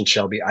your question,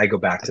 Shelby, I go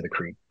back to the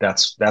Creed.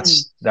 That's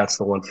the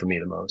one for me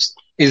the most.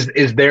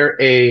 Is there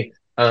a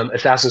original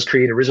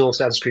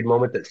Assassin's Creed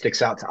moment that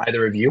sticks out to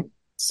either of you?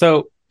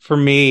 So for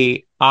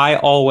me, I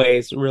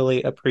always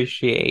really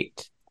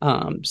appreciate,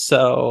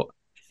 so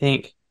I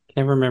think, I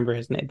can't remember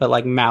his name, but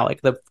like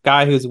Malik, the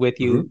guy who's with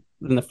you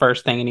in the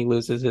first thing and he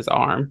loses his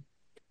arm.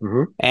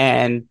 Mm-hmm.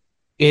 And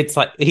it's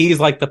like, he's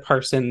like the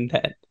person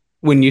that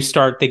when you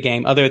start the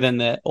game, other than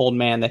the old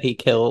man that he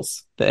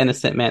kills, the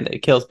innocent man that he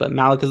kills, but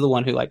Malik is the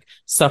one who like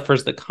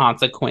suffers the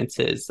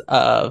consequences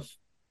of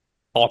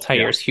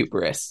Altair's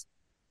hubris.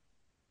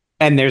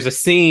 And there's a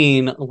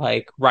scene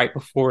like right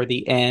before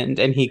the end,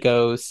 and he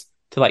goes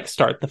to like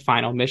start the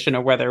final mission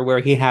or where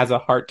he has a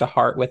heart to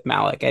heart with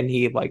Malik, and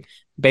he like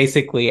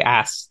basically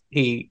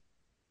he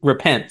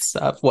repents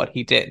of what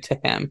he did to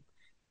him.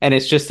 And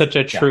it's just such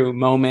a true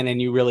moment, and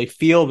you really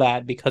feel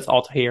that because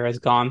Altair has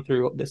gone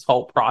through this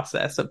whole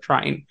process of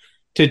trying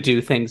to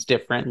do things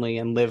differently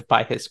and live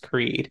by his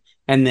creed.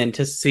 And then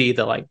to see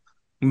the like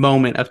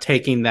moment of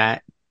taking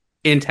that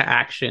into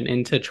action,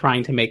 into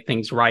trying to make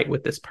things right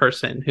with this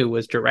person who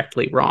was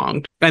directly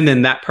wronged. And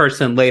then that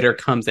person later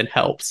comes and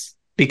helps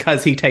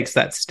because he takes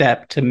that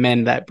step to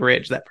mend that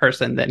bridge. That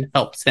person then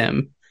helps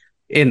him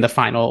in the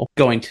final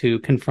going to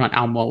confront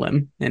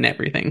Al-Mualim and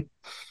everything.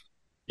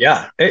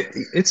 Yeah, I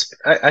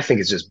think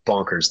it's just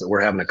bonkers that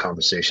we're having a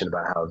conversation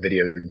about how a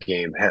video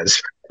game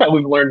has, how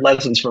we've learned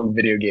lessons from a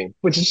video game,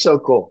 which is so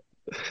cool.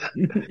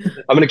 I'm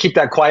going to keep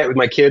that quiet with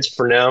my kids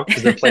for now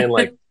because they're playing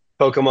like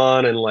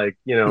Pokemon and like,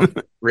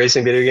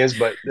 racing video games,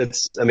 but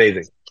it's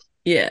amazing.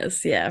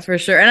 Yes, yeah, for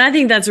sure. And I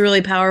think that's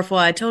really powerful.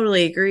 I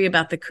totally agree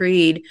about the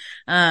Creed.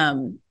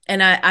 And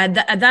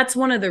that's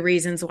one of the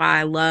reasons why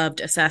I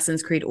loved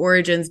Assassin's Creed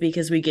Origins,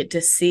 because we get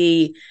to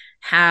see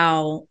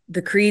how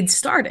the Creed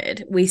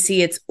started. We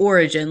see its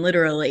origin,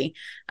 literally.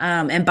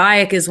 And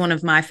Bayek is one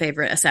of my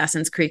favorite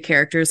Assassin's Creed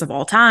characters of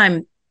all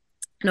time.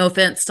 No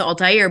offense to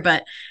Altaïr,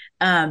 but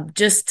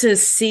just to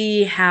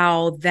see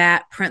how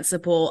that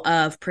principle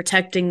of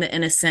protecting the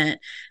innocent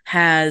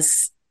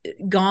has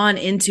gone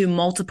into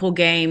multiple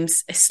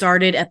games,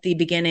 started at the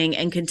beginning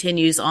and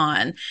continues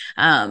on,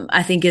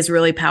 I think is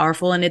really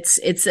powerful. And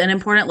it's an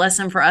important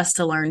lesson for us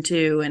to learn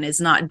too. And it's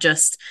not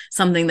just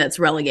something that's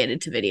relegated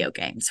to video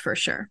games, for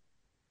sure.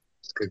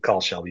 Good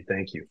call, Shelby.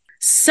 Thank you.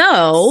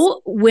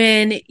 So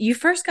when you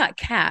first got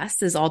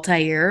cast as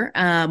Altaïr,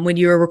 when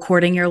you were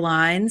recording your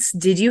lines,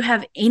 did you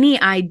have any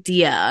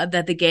idea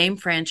that the game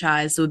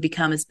franchise would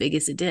become as big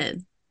as it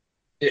did?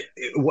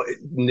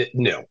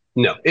 No.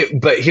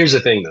 But here's the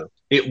thing, though.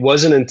 It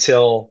wasn't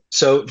until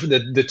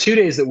the 2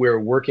 days that we were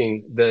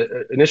working,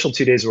 the initial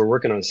 2 days we were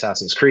working on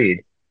Assassin's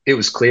Creed, it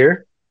was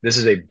clear this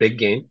is a big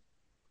game.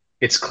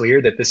 It's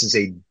clear that this is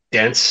a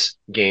dense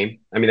game.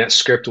 I mean, that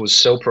script was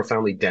so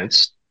profoundly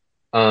dense.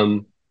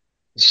 The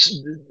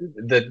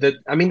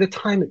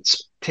time it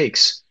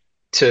takes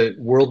to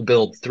world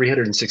build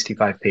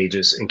 365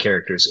 pages and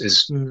characters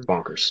is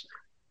bonkers.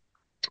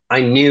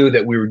 I knew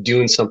that we were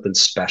doing something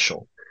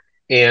special.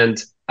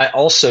 And I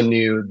also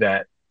knew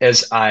that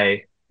as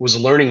I was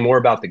learning more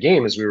about the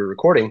game as we were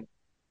recording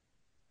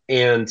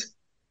and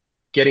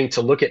getting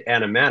to look at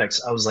animatics,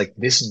 I was like,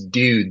 this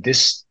dude,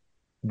 this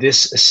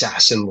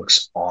assassin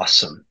looks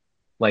awesome.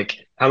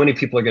 Like, how many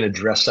people are going to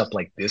dress up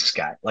like this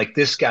guy? Like,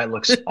 this guy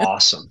looks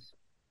awesome.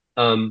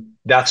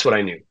 That's what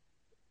I knew.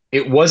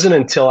 It wasn't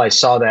until I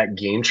saw that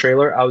game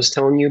trailer I was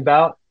telling you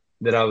about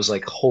that I was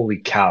like, holy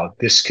cow,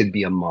 this could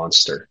be a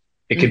monster.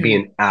 It could be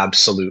an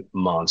absolute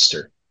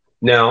monster.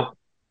 Now,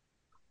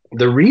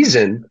 the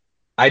reason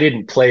I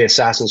didn't play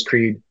Assassin's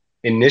Creed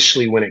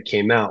initially when it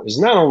came out was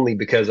not only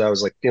because I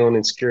was like feeling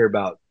insecure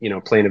about,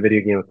 playing a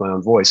video game with my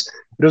own voice,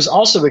 but it was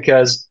also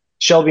because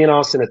Shelby and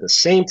Austin at the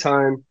same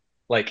time,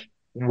 like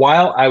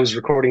while I was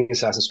recording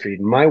Assassin's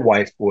Creed, my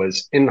wife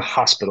was in the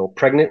hospital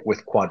pregnant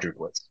with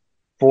quadruplets,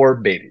 4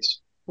 babies.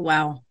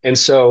 Wow. And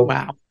so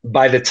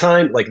by the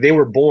time, like, they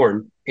were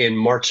born in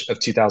March of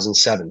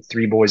 2007,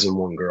 3 boys and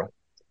 1 girl.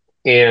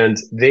 And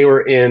they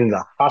were in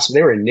the hospital.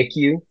 They were in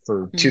NICU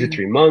for 2 to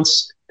 3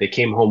 months. They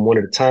came home one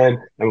at a time.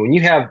 And when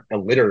you have a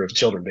litter of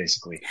children,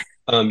 basically,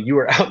 you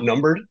are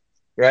outnumbered,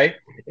 right?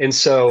 And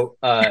so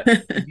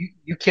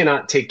you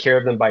cannot take care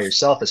of them by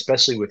yourself,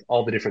 especially with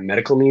all the different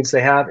medical needs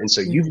they have. And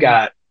so you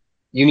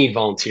need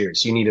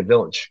volunteers. You need a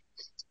village.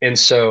 And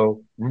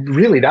so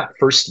really that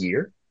first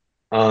year,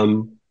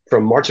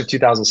 from March of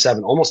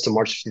 2007 almost to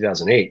March of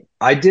 2008,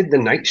 I did the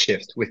night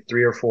shift with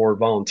 3 or 4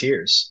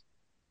 volunteers.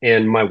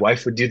 And my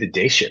wife would do the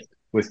day shift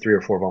with 3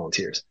 or 4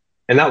 volunteers.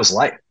 And that was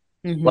life.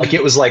 Like,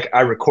 it was like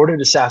I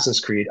recorded Assassin's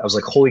Creed. I was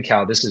like, holy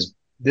cow, this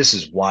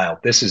is wild.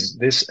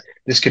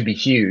 This could be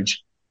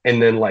huge.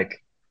 And then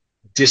like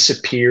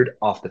disappeared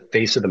off the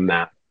face of the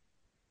map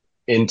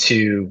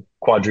into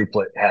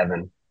quadruplet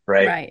heaven.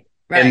 Right.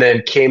 And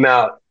then came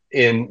out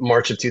in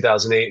March of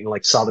 2008 and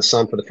like saw the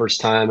sun for the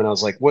first time. And I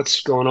was like,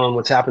 what's going on?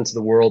 What's happened to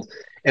the world?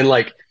 And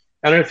like,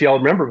 I don't know if y'all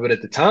remember, but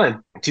at the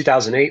time,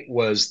 2008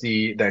 was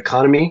the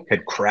economy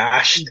had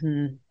crashed.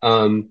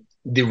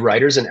 The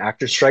writers and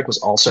actors strike was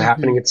also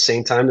happening at the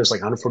same time. There's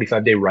like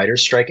 145-day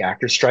writers strike,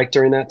 actors strike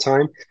during that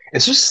time.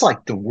 It's just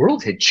like the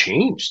world had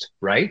changed,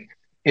 right?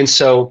 And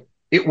so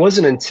it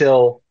wasn't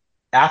until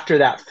after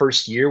that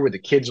first year where the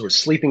kids were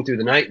sleeping through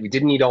the night, we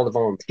didn't need all the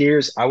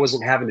volunteers. I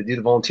wasn't having to do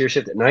the volunteer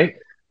shift at night,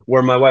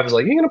 where my wife was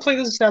like, you're going to play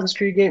this Assassin's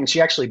Creed game? And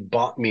she actually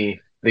bought me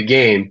the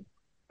game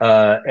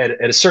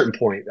at a certain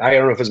point. I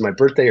don't know if it was my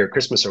birthday or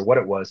Christmas or what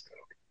it was.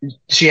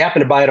 She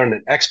happened to buy it on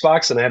an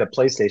Xbox and I had a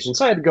PlayStation.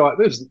 So I had to go out.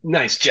 It was a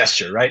nice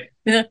gesture, right?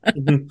 But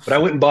I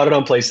went and bought it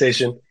on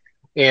PlayStation.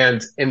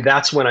 And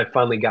that's when I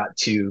finally got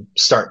to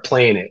start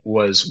playing it,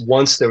 was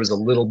once there was a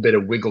little bit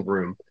of wiggle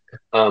room.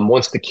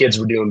 Once the kids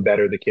were doing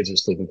better, the kids were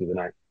sleeping through the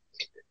night.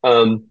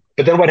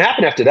 But then what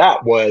happened after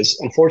that was,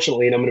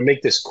 unfortunately, and I'm going to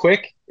make this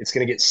quick, it's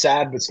going to get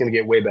sad, but it's going to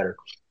get way better.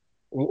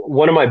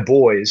 One of my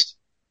boys,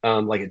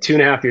 like at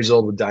 2.5 years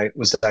old,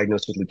 was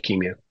diagnosed with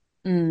leukemia.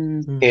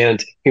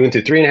 And he went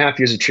through 3.5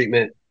 years of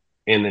treatment,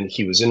 and then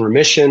he was in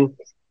remission.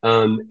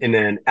 And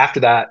then after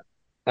that,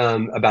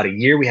 about a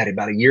year, we had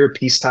about a year of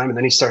peacetime, and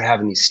then he started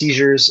having these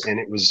seizures, and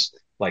it was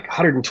like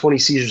 120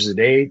 seizures a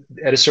day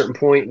at a certain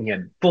point, and he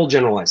had full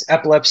generalized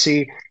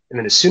epilepsy. And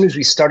then as soon as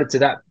we started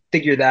to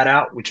figure that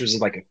out, which was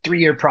like a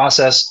 3-year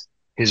process,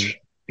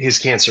 his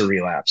cancer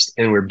relapsed,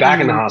 and we're back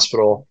in the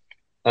hospital.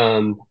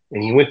 And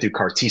he went through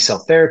CAR T-cell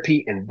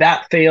therapy, and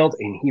that failed,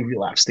 and he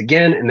relapsed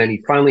again. And then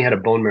he finally had a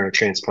bone marrow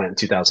transplant in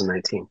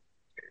 2019.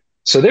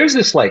 So there's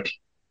this like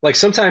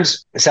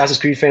sometimes Assassin's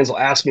Creed fans will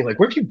ask me like,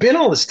 where have you been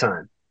all this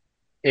time?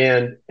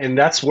 And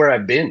that's where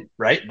I've been,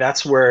 right?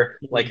 That's where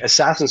like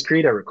Assassin's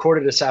Creed, I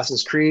recorded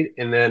Assassin's Creed,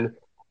 and then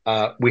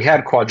we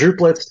had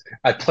quadruplets.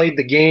 I played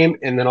the game,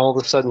 and then all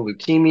of a sudden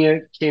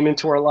leukemia came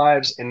into our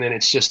lives. And then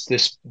it's just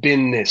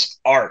been this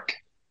arc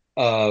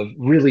of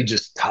really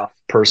just tough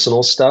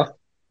personal stuff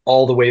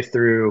all the way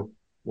through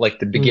like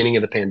the beginning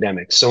of the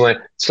pandemic. So my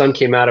son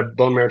came out of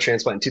bone marrow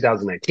transplant in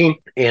 2019,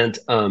 and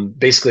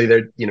basically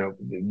they're,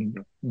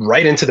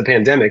 right into the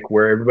pandemic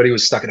where everybody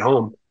was stuck at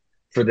home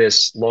for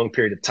this long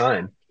period of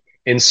time.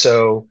 And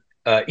so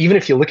even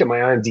if you look at my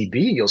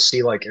IMDb, you'll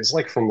see like, it's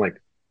like from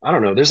like, I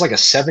don't know, there's like a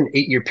 7-8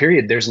 year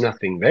period, there's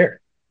nothing there,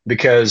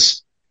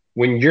 because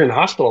when you're in the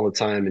hospital all the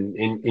time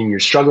and you're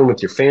struggling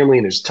with your family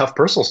and there's tough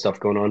personal stuff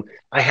going on,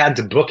 I had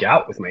to book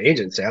out with my agent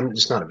and say, I'm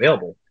just not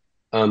available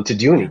to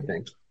do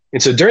anything.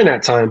 And so during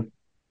that time,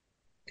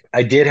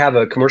 I did have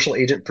a commercial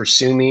agent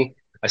pursue me.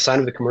 I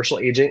signed with a commercial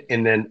agent,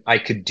 and then I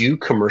could do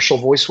commercial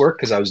voice work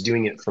because I was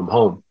doing it from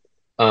home.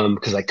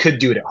 Because I could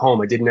do it at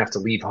home. I didn't have to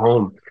leave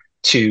home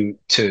to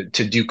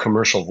do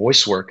commercial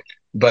voice work.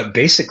 But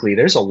basically,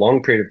 there's a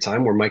long period of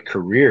time where my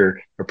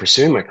career, or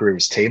pursuing my career,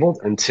 was tabled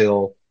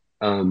until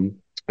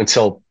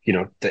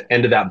the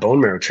end of that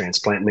bone marrow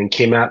transplant, and then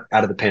came out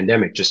of the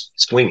pandemic just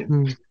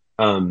swinging.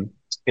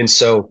 And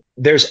so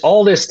there's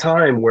all this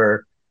time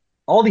where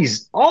all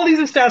these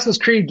Assassin's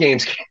Creed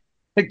games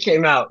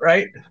came out,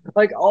 right?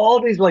 Like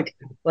all these, like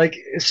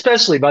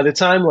especially by the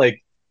time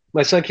like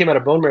my son came out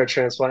of bone marrow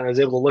transplant and I was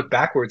able to look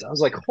backwards, I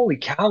was like, holy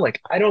cow, like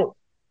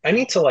I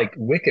need to like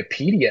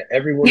Wikipedia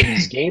every one of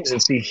these games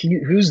and see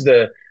who's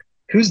the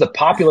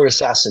popular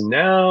assassin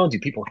now. Do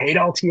people hate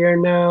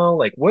Altaïr now?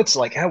 Like what's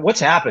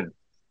happened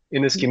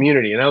in this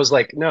community? And I was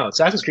like, no,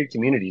 Assassin's Creed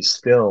community is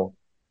still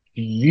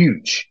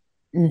huge.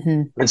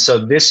 And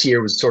so this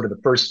year was sort of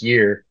the first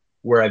year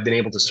where I've been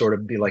able to sort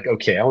of be like,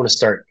 okay, I want to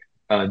start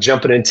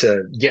jumping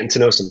into getting to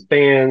know some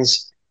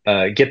fans,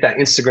 get that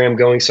Instagram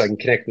going so I can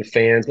connect with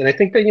fans. And I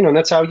think that,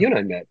 that's how you and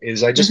I met,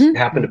 is I just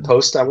happened to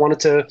post. I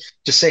wanted to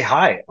just say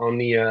hi on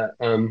the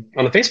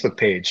Facebook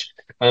page.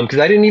 Because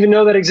I didn't even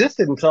know that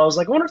existed until I was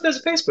like, I wonder if there's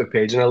a Facebook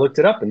page. And I looked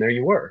it up, and there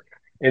you were.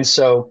 And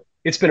so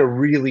it's been a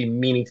really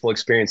meaningful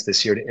experience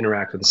this year to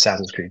interact with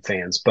Assassin's Creed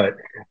fans. But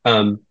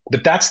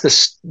that's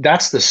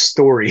the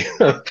story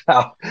of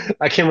how,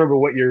 I can't remember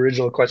what your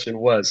original question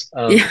was.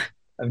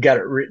 I've got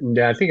it written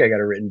down. I think I got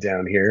it written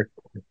down here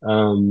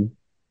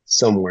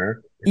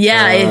somewhere.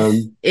 Yeah,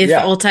 if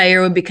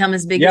Altaïr would become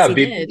as big as he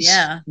did.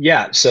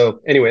 Yeah.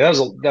 So anyway, that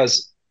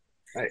was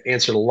I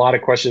answered a lot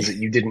of questions that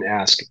you didn't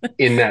ask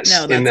in that.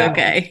 No, that's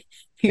okay.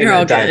 You're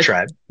all good.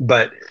 Diatribe.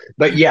 But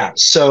yeah.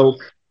 So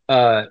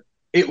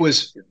it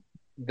was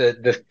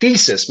the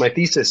thesis. My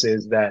thesis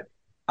is that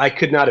I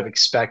could not have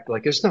expected.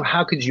 Like,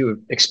 how could you have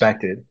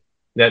expected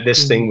that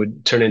this thing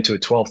would turn into a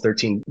 12,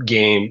 13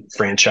 game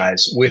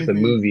franchise with a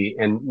movie,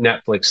 and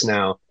Netflix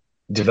now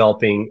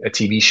developing a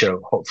TV show,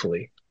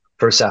 hopefully,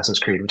 for Assassin's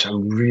Creed, which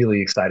I'm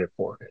really excited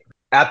for.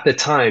 At the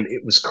time,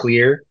 it was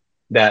clear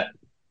that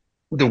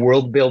the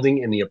world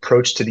building and the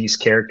approach to these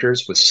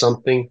characters was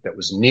something that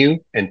was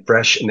new and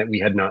fresh and that we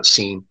had not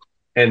seen,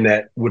 and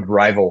that would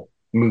rival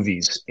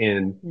movies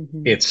in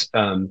its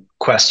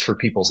quest for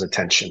people's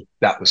attention.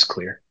 That was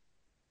clear.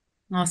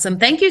 Awesome.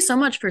 Thank you so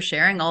much for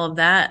sharing all of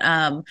that.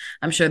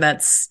 I'm sure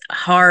that's a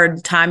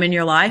hard time in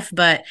your life,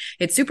 but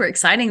it's super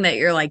exciting that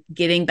you're like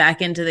getting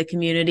back into the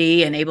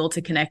community and able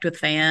to connect with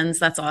fans.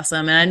 That's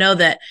awesome. And I know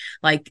that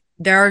like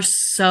there are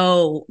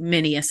so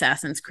many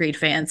Assassin's Creed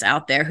fans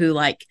out there who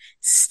like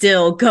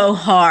still go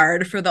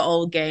hard for the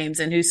old games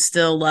and who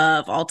still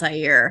love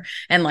Altaïr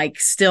and like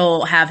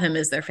still have him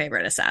as their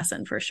favorite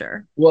assassin for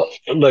sure. Well,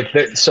 look,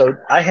 so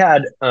I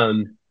had,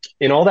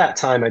 in all that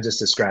time I just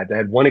described, I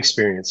had one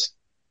experience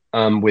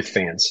with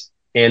fans,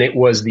 and it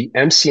was the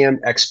MCM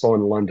Expo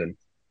in London.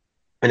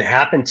 And it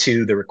happened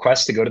to, the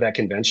request to go to that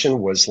convention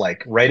was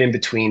like right in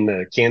between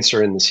the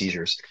cancer and the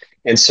seizures.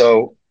 And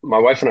so my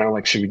wife and I were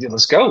like,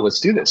 let's go, let's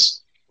do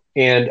this.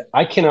 And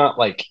I cannot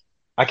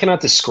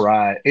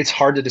describe, it's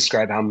hard to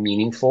describe how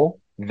meaningful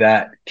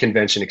that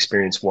convention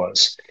experience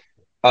was.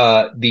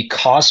 The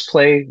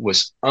cosplay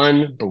was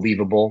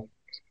unbelievable.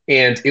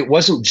 And it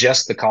wasn't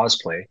just the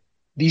cosplay.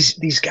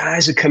 These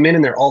guys would come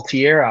in their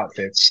Altaïr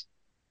outfits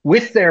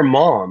with their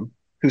mom,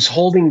 who's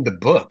holding the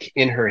book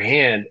in her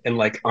hand. And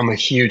like, I'm a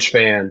huge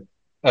fan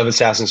of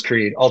Assassin's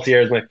Creed.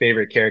 Altaïr is my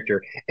favorite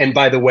character. And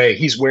by the way,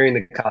 he's wearing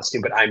the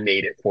costume, but I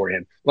made it for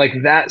him.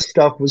 Like, that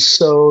stuff was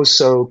so,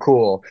 so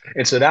cool.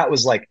 And so that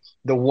was like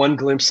the one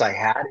glimpse I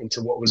had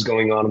into what was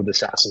going on with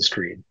Assassin's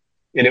Creed.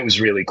 And it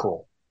was really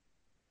cool.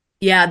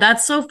 Yeah,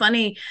 that's so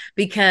funny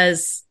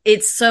because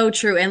it's so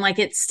true. And like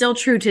it's still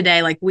true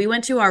today. Like we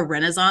went to our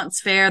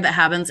Renaissance fair that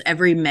happens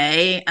every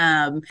May.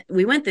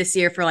 We went this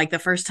year for like the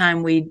first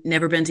time we'd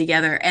never been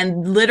together.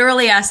 And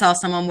literally I saw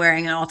someone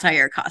wearing an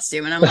Altair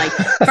costume. And I'm like,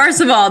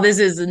 first of all, this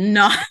is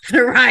not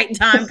the right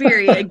time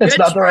period. Good It's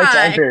not the try. right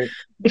time period.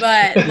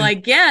 But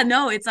like, yeah,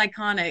 no, it's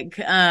iconic.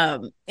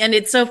 And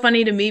it's so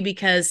funny to me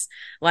because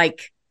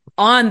like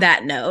on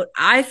that note,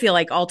 I feel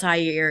like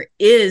Altair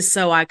is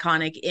so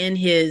iconic in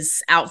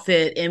his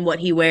outfit, in what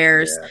he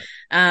wears.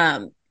 Yeah.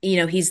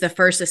 He's the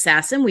first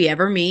assassin we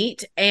ever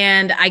meet.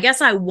 And I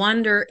guess I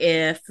wonder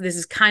if this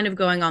is kind of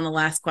going on the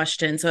last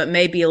question, so it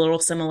may be a little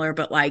similar,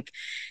 but like,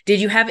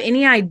 did you have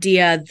any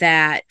idea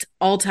that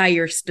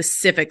Altair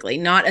specifically,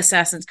 not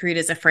Assassin's Creed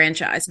as a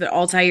franchise, but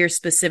Altair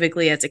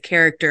specifically as a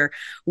character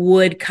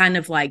would kind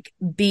of like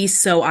be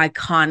so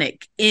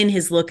iconic in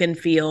his look and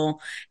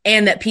feel,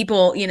 and that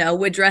people,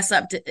 would dress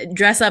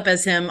up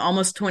as him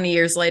almost 20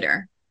 years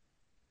later?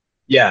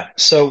 Yeah.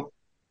 So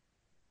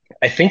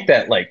I think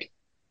that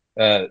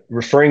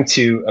referring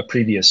to a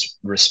previous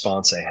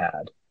response I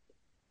had,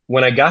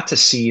 when I got to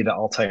see the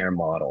Altair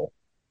model,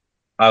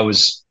 I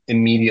was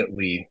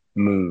immediately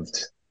moved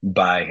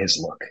by his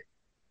look.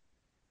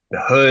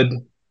 The hood,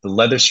 the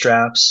leather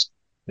straps,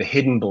 the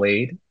hidden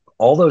blade,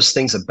 all those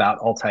things about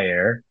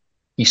Altair,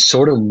 he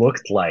sort of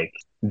looked like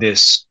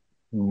this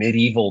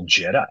medieval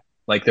Jedi.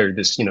 Like they're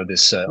this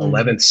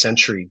 11th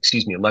century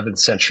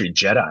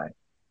Jedi.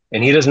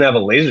 And he doesn't have a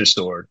laser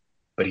sword,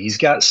 but he's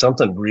got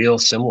something real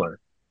similar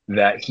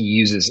that he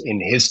uses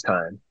in his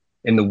time,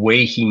 and the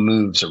way he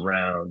moves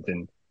around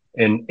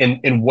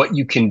and what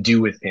you can do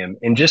with him,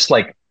 and just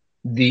like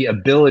the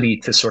ability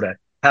to sort of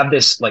have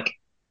this, like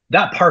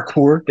that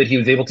parkour that he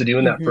was able to do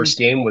in that first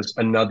game was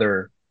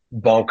another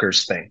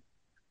bonkers thing.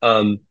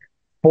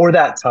 For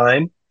that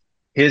time,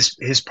 his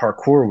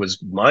parkour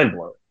was mind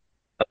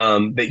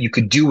blowing. That you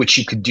could do what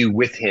you could do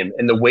with him,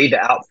 and the way the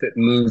outfit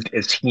moved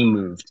as he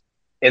moved.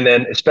 And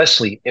then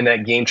especially in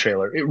that game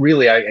trailer, it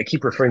really, I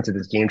keep referring to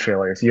this game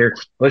trailer. If you're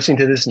listening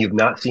to this and you've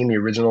not seen the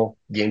original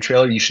game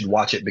trailer, you should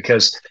watch it,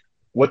 because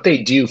what they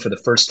do for the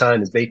first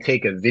time is they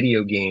take a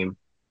video game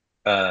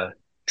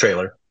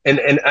trailer. And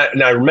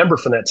I remember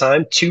from that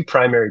time, two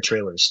primary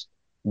trailers.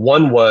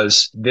 One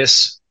was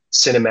this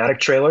cinematic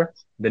trailer.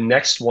 The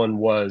next one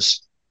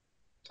was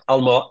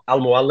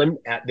Al-Mualim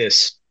at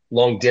this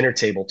long dinner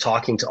table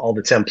talking to all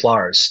the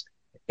Templars,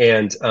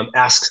 and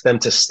asks them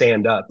to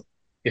stand up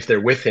if they're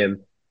with him.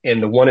 And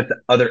the one at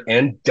the other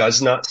end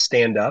does not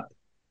stand up.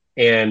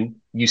 And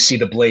you see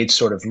the blade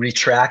sort of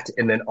retract,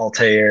 and then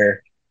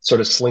Altair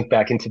sort of slink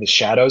back into the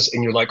shadows.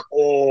 And you're like,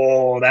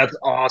 oh, that's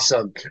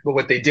awesome. But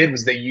what they did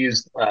was they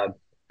used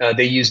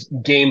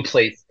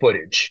gameplay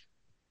footage.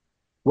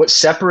 What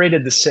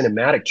separated the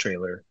cinematic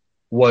trailer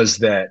was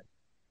that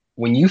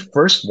when you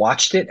first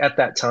watched it at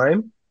that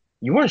time,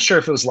 you weren't sure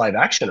if it was live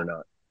action or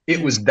not. It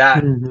was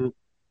that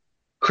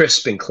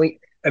crisp and clean.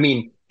 I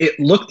mean, it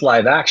looked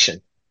live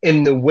action.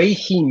 And the way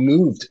he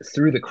moved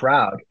through the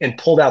crowd and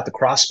pulled out the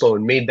crossbow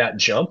and made that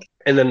jump,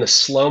 and then the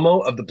slow-mo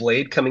of the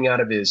blade coming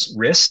out of his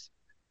wrist,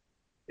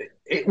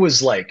 it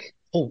was like,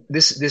 oh,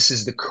 this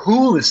is the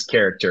coolest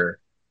character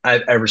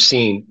I've ever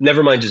seen.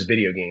 Never mind just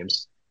video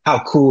games.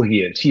 How cool he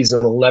is. He's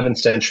an 11th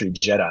century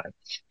Jedi.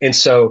 And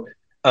so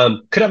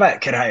could I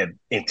have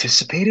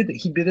anticipated that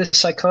he'd be this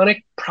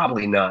iconic?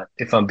 Probably not,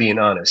 if I'm being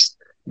honest.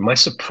 Am I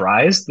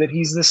surprised that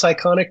he's this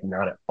iconic?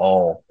 Not at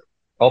all.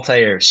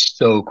 Altair is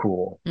so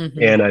cool,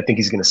 and I think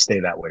he's going to stay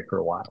that way for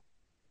a while.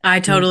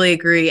 I totally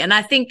agree. And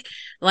I think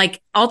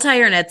like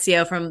Altair and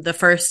Ezio from the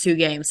first two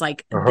games,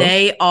 like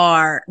they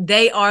are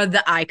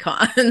the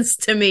icons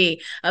to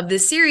me of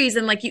this series.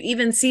 And like you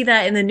even see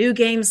that in the new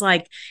games,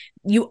 like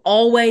you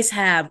always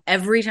have,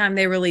 every time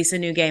they release a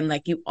new game,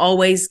 like you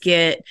always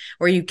get,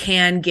 or you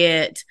can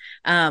get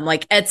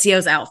like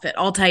Ezio's outfit,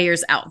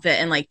 Altair's outfit,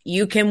 and like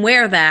you can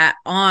wear that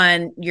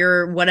on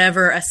your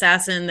whatever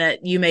assassin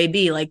that you may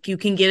be. Like you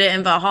can get it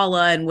in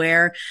Valhalla and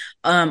wear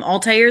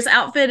Altair's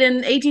outfit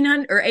in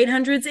 1800 or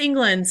 800s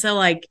England. So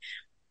like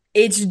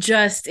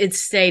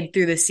it's stayed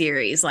through the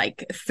series,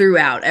 like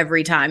throughout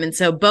every time. And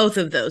so both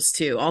of those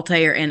two,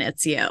 Altair and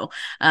Ezio,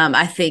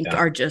 I think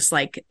are just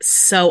like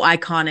so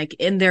iconic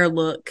in their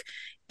look,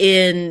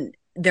 in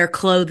their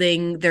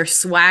clothing, their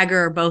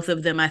swagger. Both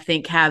of them, I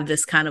think, have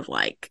this kind of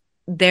like,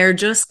 they're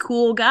just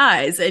cool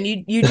guys, and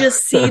you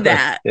just see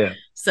that.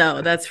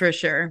 So that's for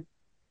sure.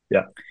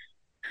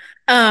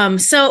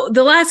 So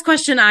the last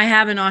question I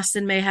have, and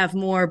Austin may have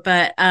more,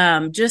 but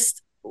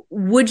just,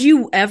 would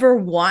you ever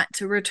want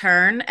to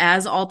return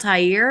as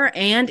Altair?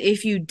 And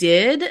if you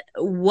did,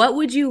 what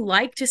would you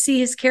like to see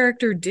his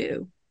character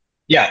do?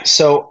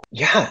 So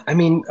I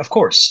mean, of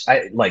course,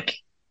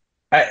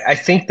 I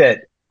think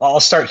that I'll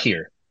start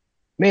here.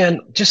 Man,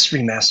 just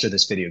remaster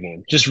this video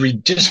game. Just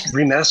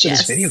remaster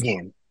this video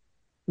game.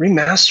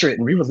 Remaster it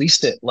and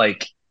re-release it.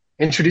 Like,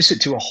 introduce it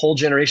to a whole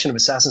generation of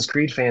Assassin's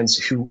Creed fans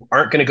who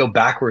aren't going to go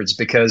backwards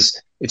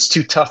because it's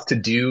too tough to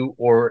do,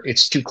 or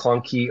it's too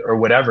clunky, or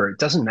whatever. It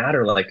doesn't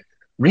matter. Like,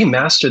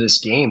 remaster this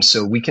game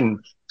so we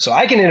can so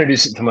I can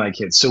introduce it to my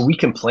kids so we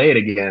can play it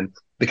again,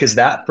 because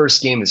that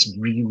first game is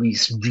really,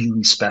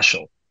 really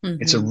special.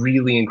 It's a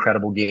really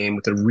incredible game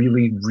with a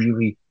really,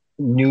 really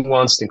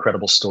nuanced,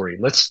 incredible story.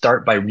 Let's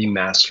start by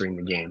remastering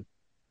the game.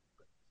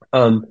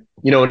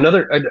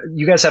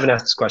 You guys haven't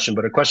asked this question,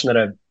 but a question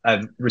that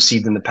I've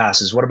received in the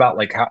past is, what about,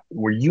 like, how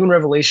were you in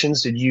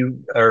Revelations? Did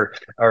you, or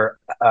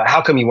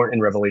how come you weren't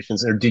in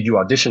Revelations, or did you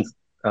audition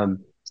for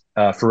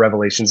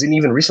Revelations? And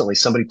even recently,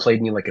 somebody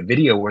played me like a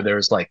video where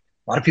there's like,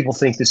 a lot of people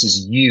think this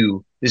is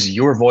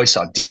your voice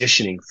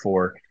auditioning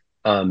for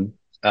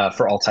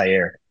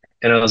Altaïr.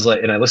 And I was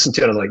like, and I listened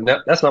to it, I was like,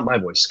 no, that's not my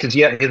voice, because he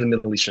had a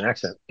Middle Eastern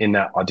accent in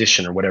that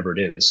audition or whatever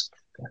it is.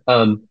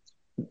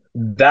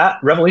 That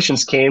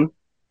Revelations came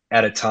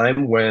at a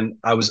time when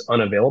I was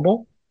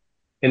unavailable.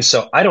 And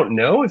so I don't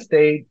know if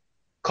they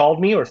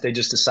called me or if they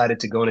just decided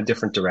to go in a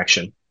different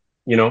direction.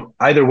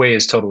 Either way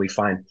is totally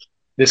fine.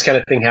 This kind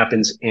of thing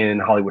happens in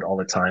Hollywood all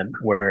the time,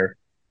 where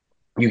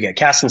you get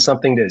cast in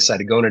something, they decide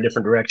to go in a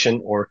different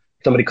direction, or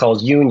somebody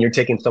calls you and you're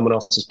taking someone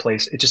else's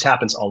place. It just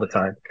happens all the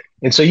time.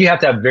 And so you have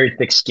to have very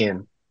thick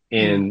skin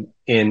in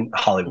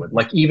Hollywood.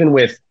 Like, even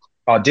with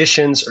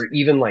auditions, or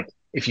even like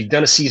if you've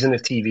done a season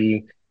of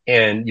TV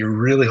and you're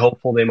really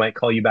hopeful they might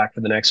call you back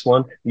for the next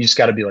one, you just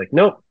got to be like,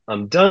 nope,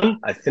 I'm done.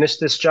 I finished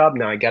this job.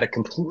 Now I got to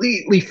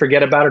completely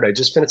forget about it. I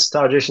just finished the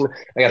audition.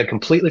 I got to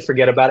completely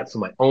forget about it for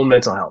my own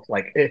mental health.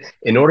 Like,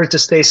 in order to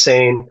stay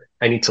sane,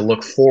 I need to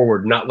look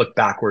forward, not look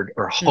backward,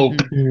 or hope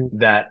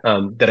that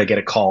I get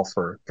a call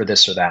for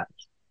this or that.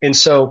 And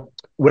so,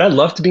 would I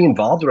love to be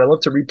involved? Would I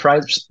love to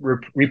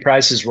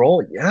reprise his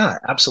role? Yeah,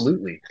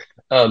 absolutely.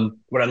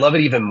 Would I love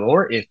it even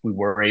more if we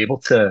were able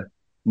to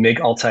make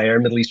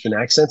Altaïr Middle Eastern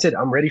accented?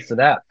 I'm ready for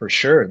that, for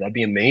sure. That'd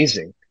be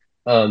amazing.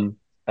 And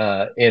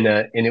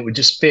it would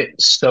just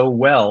fit so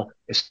well,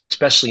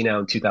 especially now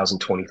in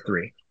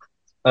 2023.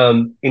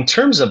 In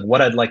terms of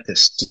what I'd like to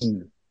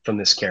see from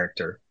this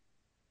character,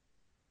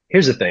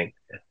 here's the thing.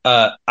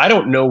 I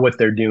don't know what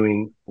they're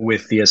doing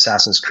with the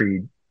Assassin's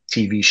Creed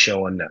TV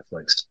show on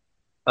Netflix.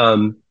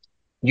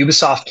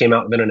 Ubisoft came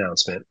out with an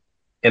announcement,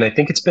 and I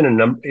think it's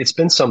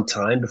been some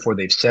time before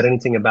they've said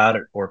anything about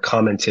it or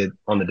commented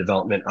on the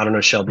development. I don't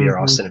know, Shelby or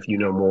Austin, if you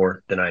know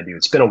more than I do.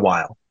 It's been a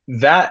while.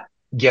 That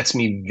gets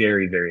me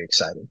very, very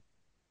excited.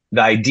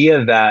 The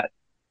idea that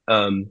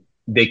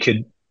they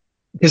could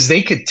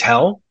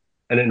tell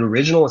an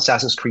original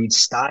Assassin's Creed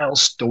style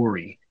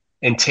story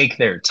and take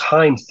their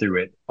time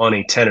through it on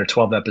a 10 or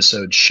 12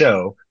 episode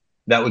show,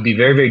 that would be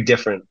very, very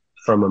different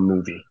from a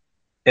movie.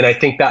 And I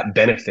think that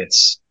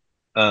benefits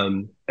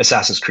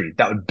Assassin's Creed.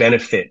 That would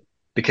benefit,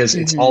 because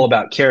it's all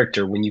about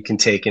character when you can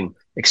take and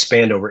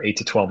expand over 8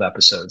 to 12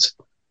 episodes.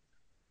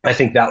 I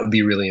think that would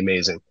be really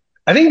amazing.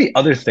 I think the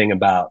other thing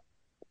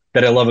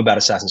that I love about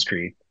Assassin's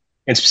Creed,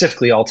 and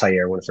specifically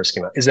Altaïr when it first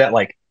came out, is that,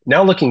 like,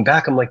 now looking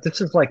back, I'm like,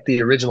 this is like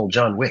the original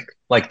John Wick.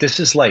 Like,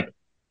 this is like,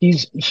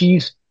 he's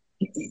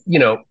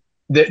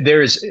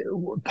there is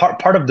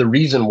part of the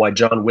reason why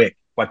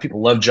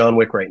people love John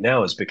Wick right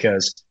now is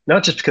because,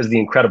 not just because of the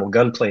incredible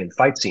gunplay and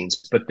fight scenes,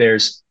 but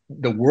there's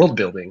the world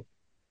building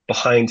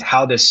behind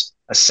how this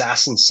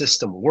assassin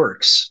system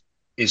works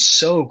is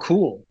so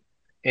cool.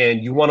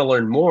 And you want to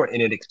learn more,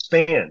 and it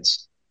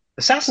expands.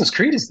 Assassin's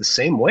Creed is the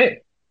same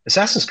way.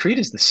 Assassin's Creed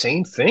is the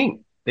same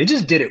thing. They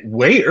just did it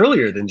way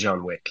earlier than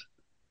John Wick.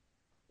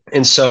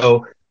 And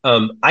so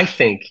I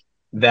think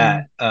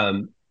that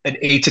an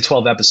 8 to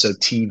 12 episode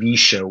TV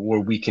show where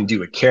we can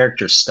do a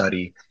character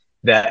study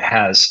that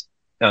has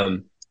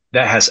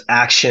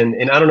action.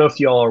 And I don't know if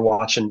y'all are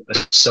watching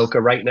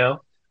Ahsoka right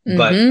now,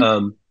 but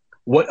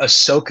what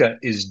Ahsoka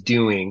is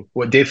doing,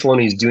 what Dave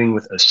Filoni is doing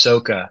with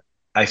Ahsoka,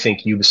 I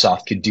think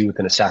Ubisoft could do with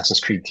an Assassin's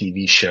Creed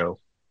TV show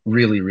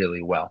really,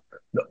 really well.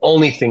 The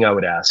only thing I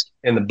would ask,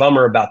 and the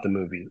bummer about the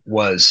movie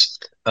was,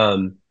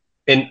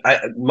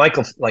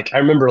 Michael, like, I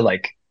remember,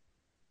 like,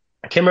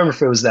 I can't remember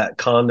if it was that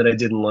con that I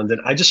did in London.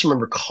 I just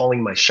remember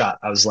calling my shot.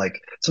 I was like,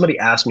 somebody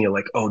asked me,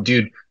 like, oh,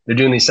 dude, they're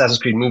doing the Assassin's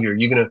Creed movie. Are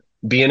you going to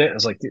be in it? I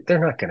was like,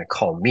 they're not going to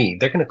call me.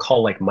 They're going to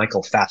call, like,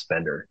 Michael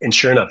Fassbender. And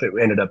sure enough, it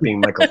ended up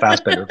being Michael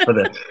Fassbender for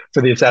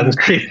the Assassin's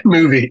Creed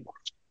movie.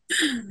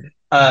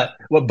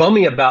 What bummed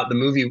me out about the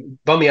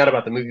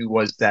movie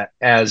was that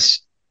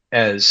as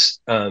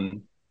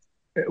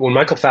when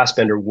Michael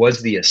Fassbender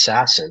was the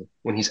assassin,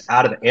 when he's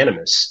out of the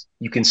Animus,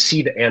 you can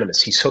see the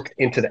Animus. He's hooked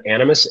into the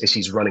Animus as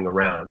he's running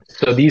around.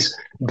 So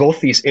both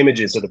these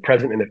images of the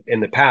present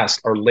and the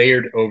past are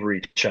layered over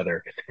each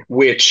other,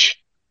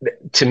 which,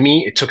 to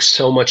me, it took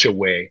so much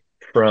away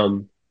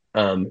from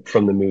the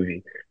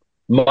movie.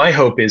 My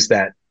hope is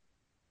that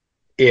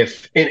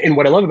and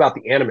what I love about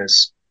the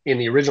Animus in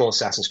the original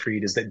Assassin's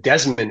Creed is that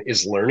Desmond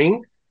is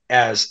learning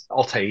as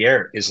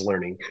Altaïr is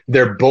learning.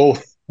 They're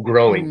both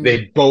growing.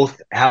 They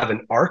both have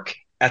an arc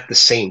at the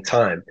same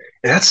time.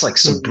 And that's like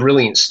some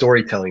brilliant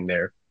storytelling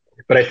there.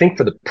 But I think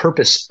for the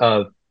purpose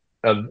of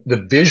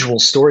the visual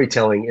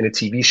storytelling in a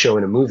TV show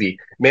and a movie,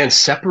 man,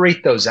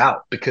 separate those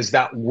out, because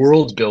that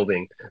world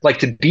building, like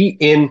to be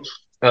in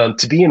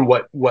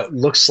what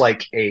looks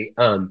like a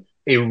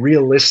a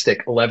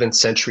realistic 11th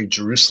century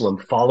Jerusalem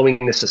following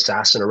this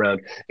assassin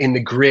around in the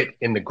grit,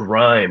 in the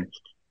grime,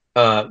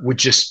 would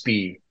just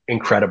be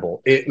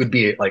incredible. It would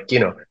be like,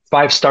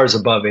 5 stars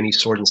above any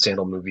sword and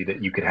sandal movie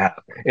that you could have.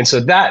 And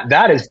so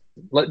that is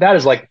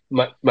like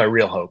my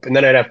real hope. And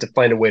then I'd have to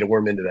find a way to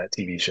worm into that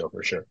TV show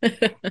for sure.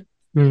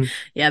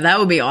 Yeah, that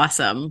would be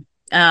awesome.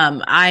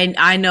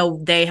 I know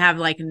they have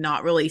like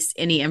not released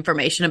any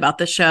information about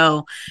the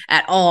show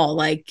at all.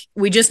 Like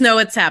we just know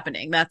it's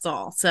happening. That's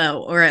all.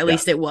 So, or at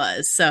least it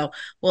was. So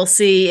we'll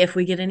see if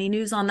we get any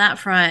news on that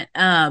front.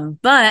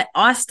 But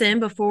Austin,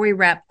 before we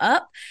wrap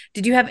up,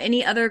 did you have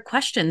any other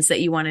questions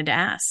that you wanted to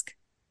ask?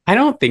 I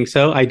don't think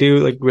so. I do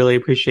like really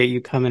appreciate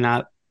you coming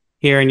up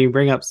here, and you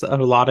bring up a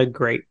lot of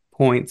great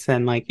points,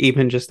 and like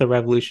even just the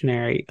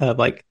revolutionary of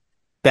like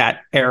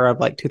that era of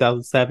like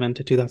 2007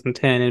 to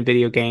 2010 in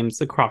video games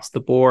across the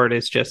board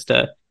is just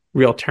a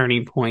real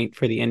turning point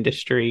for the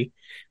industry.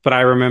 But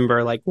I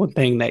remember like one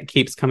thing that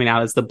keeps coming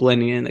out is the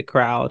blending in the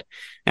crowd.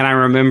 And I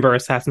remember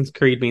Assassin's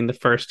Creed being the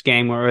first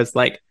game where it was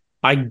like,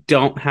 I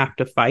don't have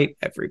to fight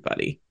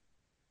everybody.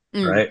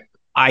 Right.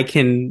 I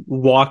can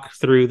walk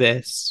through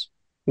this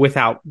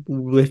without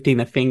lifting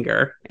a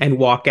finger and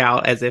walk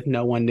out as if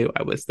no one knew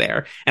I was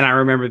there. And I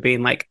remember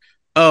being like,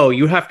 oh,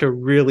 you have to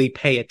really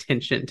pay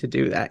attention to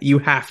do that. You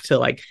have to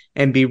like,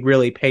 and be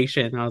really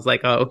patient. And I was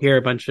like, oh, here are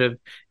a bunch of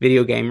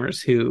video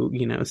gamers who,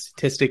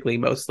 statistically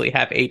mostly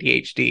have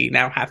ADHD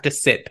now have to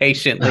sit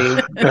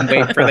patiently and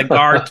wait for the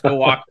guard to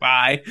walk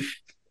by.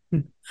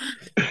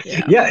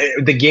 Yeah,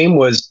 the game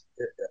was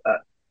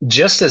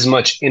just as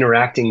much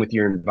interacting with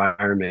your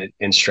environment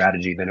and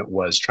strategy than it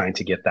was trying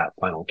to get that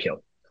final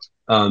kill.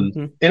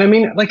 And I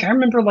mean, like, I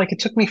remember like it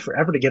took me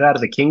forever to get out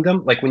of the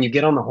kingdom. Like when you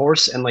get on the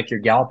horse and like you're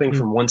galloping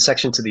from one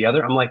section to the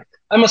other, I'm like,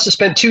 I must have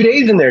spent 2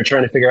 days in there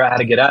trying to figure out how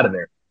to get out of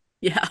there.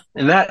 Yeah.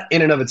 And that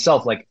in and of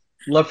itself, like,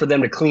 love for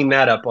them to clean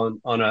that up on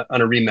a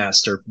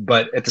remaster.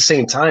 But at the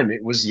same time,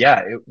 it was,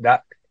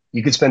 that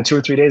you could spend 2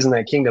 or 3 days in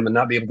that kingdom and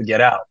not be able to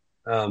get out,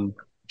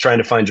 trying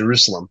to find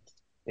Jerusalem.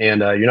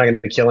 And you're not going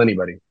to kill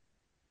anybody.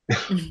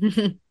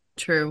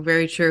 True.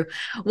 Very true.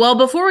 Well,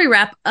 before we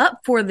wrap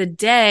up for the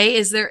day,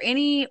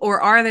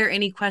 are there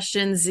any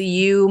questions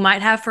you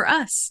might have for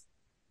us?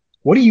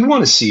 What do you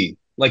want to see?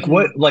 Like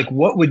what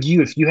would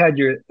you, if you had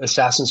your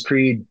Assassin's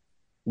Creed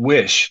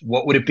wish,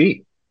 what would it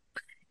be?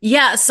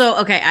 Yeah. So,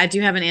 okay. I do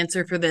have an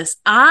answer for this.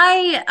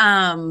 I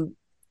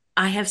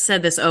have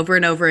said this over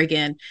and over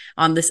again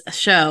on this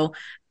show.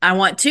 I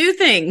want 2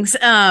 things.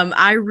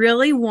 I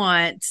really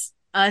want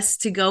us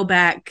to go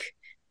back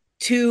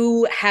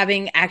to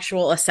having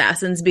actual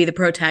assassins be the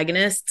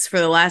protagonists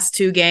for the last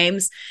 2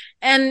 games.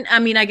 And I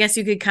mean, I guess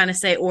you could kind of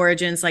say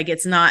Origins, like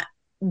it's not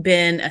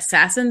been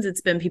assassins,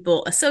 it's been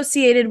people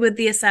associated with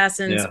the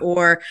assassins,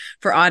 or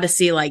for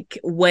Odyssey, like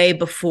way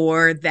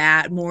before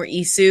that, more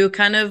Isu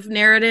kind of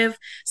narrative.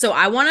 So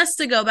I want us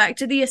to go back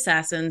to the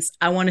assassins.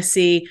 I want to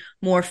see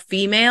more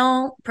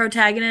female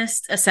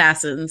protagonist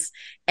assassins.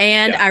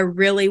 And I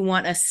really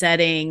want a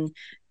setting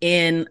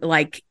in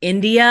like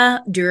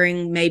India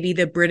during maybe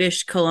the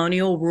British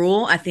colonial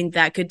rule. I think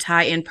that could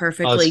tie in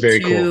perfectly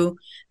to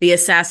the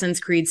Assassin's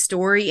Creed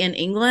story in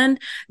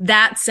England.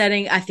 That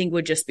setting I think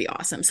would just be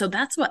awesome. So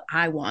that's what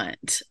I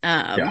want.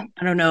 I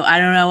don't know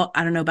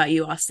about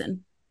you,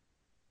 Austin.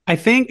 I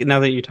think now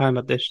that you're talking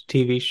about this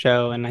TV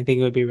show, and I think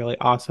it would be really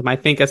awesome. I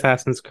think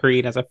Assassin's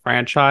Creed as a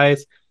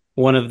franchise,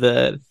 one of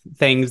the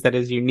things that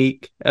is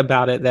unique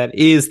about it, that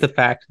is the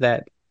fact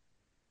that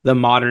the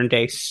modern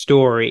day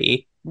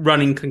story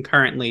running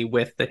concurrently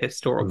with the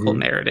historical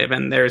narrative,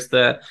 and there's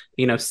the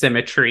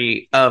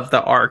symmetry of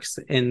the arcs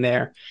in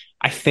there.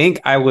 I think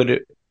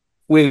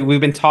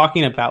we've been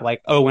talking about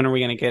like, oh, when are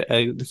we going to get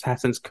a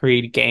Assassin's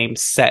Creed game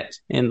set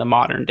in the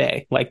modern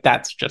day? Like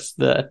that's just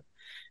but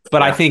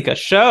I think a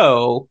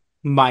show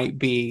might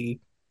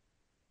be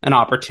an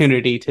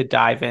opportunity to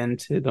dive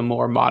into the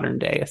more modern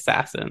day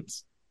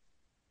assassins.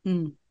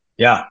 Very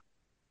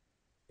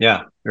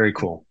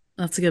cool.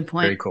 That's a good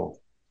point. Very cool.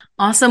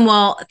 Awesome.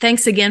 Well,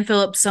 thanks again,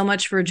 Philip, so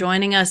much for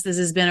joining us. This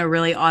has been a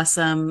really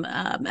awesome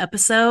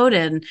episode,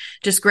 and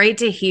just great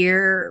to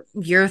hear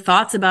your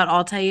thoughts about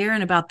Altaïr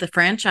and about the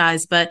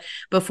franchise. But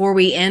before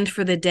we end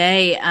for the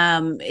day,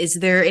 is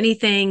there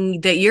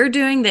anything that you're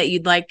doing that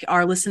you'd like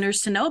our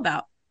listeners to know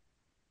about?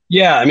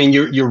 Yeah, I mean,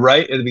 you're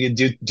right.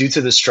 Due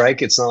to the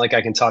strike, it's not like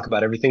I can talk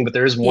about everything, but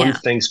there is one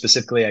thing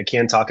specifically I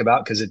can talk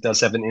about because it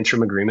does have an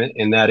interim agreement,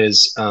 and that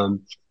is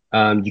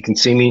you can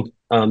see me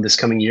this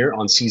coming year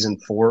on season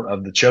 4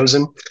 of The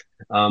Chosen.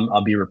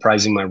 I'll be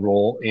reprising my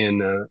role in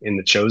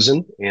The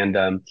Chosen.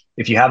 And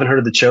if you haven't heard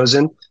of The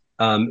Chosen,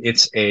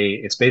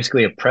 it's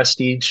basically a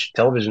prestige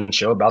television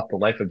show about the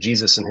life of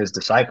Jesus and his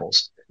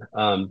disciples.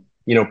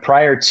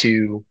 Prior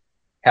to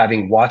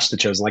having watched The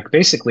Chosen, like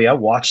basically I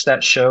watched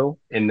that show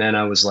and then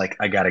I was like,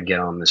 I got to get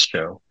on this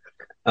show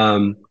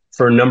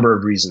for a number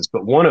of reasons.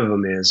 But one of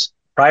them is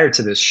prior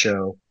to this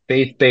show,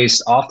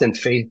 often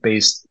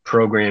faith-based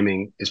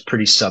programming is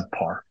pretty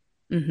subpar.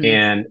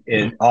 And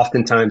it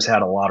oftentimes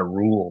had a lot of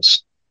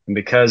rules. And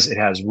because it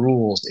has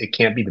rules, it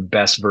can't be the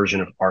best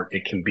version of art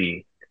it can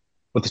be.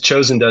 What The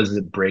Chosen does is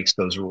it breaks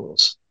those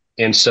rules.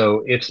 And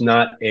so it's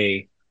not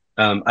I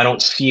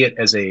don't see it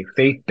as a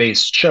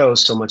faith-based show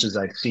so much as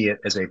I see it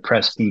as a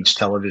prestige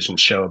television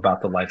show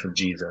about the life of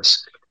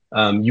Jesus.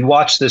 You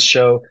watch this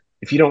show,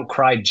 if you don't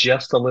cry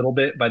just a little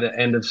bit by the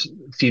end of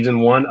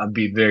season 1, I'd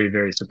be very,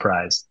 very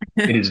surprised.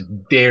 It is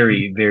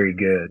very, very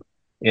good.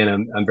 And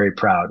I'm very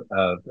proud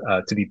of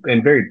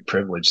and very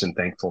privileged and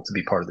thankful to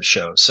be part of the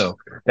show. So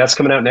that's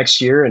coming out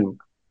next year, and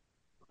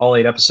all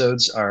 8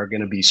 episodes are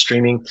going to be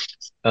streaming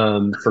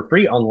for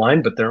free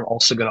online, but they're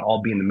also going to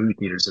all be in the movie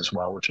theaters as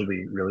well, which will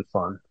be really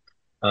fun.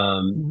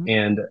 And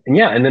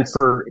then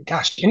for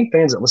any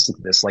fans that listen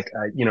to this, if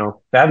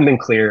I haven't been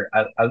clear,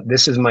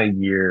 this is my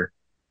year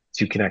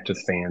to connect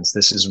with fans.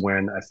 This is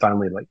when I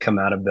finally come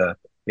out of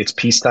it's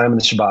peacetime in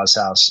the Shahbaz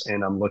house,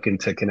 and I'm looking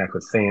to connect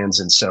with fans.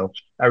 And so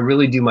I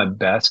really do my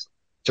best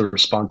to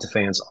respond to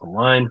fans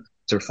online,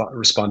 to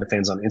respond to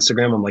fans on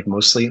Instagram. I'm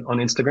mostly on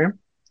Instagram.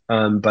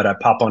 But I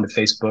pop onto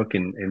Facebook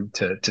and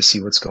to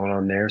see what's going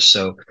on there.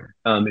 So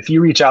if you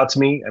reach out to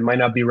me, it might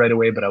not be right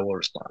away, but I will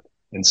respond.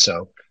 And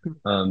so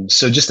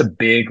just a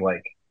big,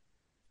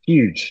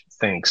 huge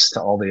thanks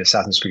to all the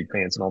Assassin's Creed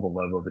fans and all the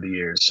love over the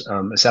years.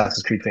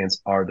 Assassin's Creed fans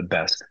are the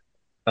best.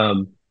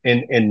 And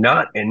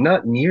not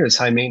near as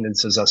high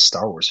maintenance as us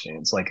Star Wars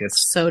fans.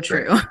 It's so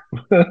true.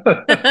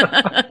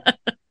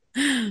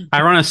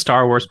 I run a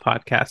Star Wars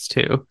podcast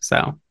too.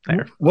 So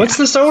what's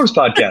the Star Wars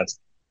podcast?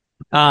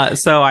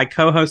 So I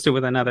co-hosted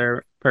with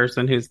another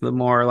person who's the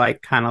more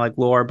kind of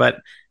lore, but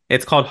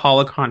it's called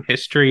Holocron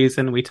Histories,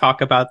 and we talk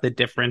about the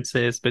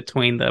differences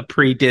between the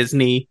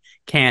pre-Disney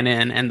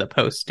canon and the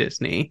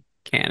post-Disney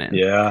canon.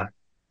 Yeah.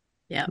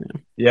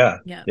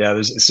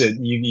 There's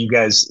you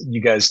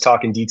guys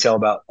talk in detail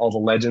about all the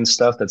legend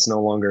stuff that's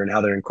no longer and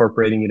how they're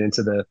incorporating it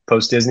into the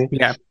post-Disney.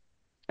 Yeah,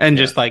 and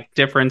just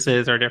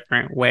differences or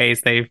different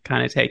ways they've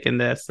kind of taken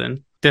this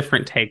and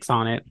different takes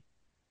on it.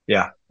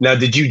 Yeah. Now,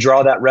 did you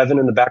draw that Revan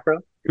in the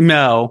background?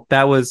 No,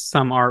 that was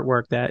some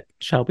artwork that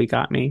Shelby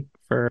got me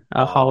for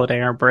a holiday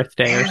or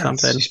birthday or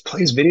something. She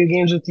plays video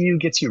games with you,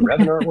 gets you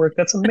Revan artwork.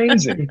 That's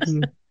amazing.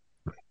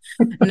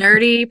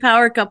 Nerdy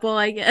power couple,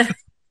 I guess.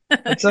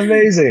 That's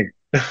amazing.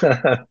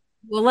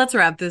 Well, let's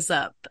wrap this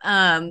up.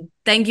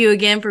 Thank you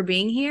again for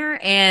being here,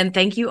 and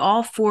thank you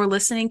all for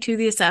listening to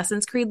the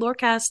Assassin's Creed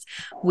Lorecast.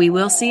 We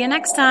will see you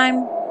next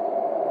time.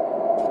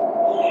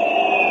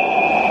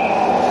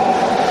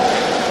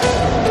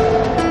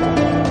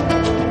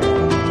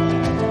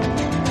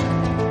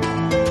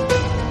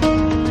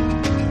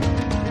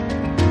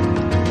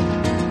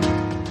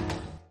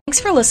 Thanks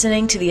for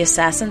listening to the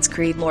Assassin's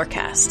Creed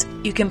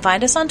Lorecast. You can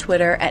find us on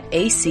Twitter at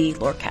AC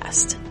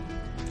Lorecast.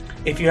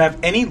 If you have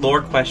any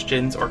lore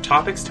questions or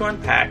topics to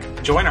unpack,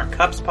 join our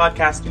Cups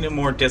Podcasting and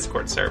More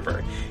Discord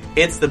server.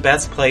 It's the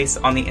best place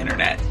on the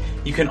internet.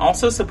 You can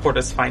also support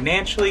us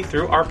financially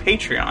through our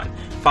Patreon.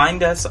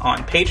 Find us on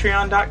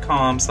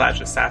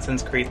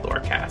patreon.com/Assassin's Creed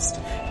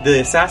Lorecast.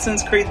 The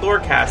Assassin's Creed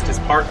Lorecast is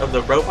part of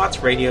the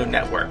Robots Radio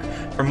Network.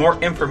 For more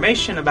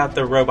information about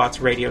the Robots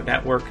Radio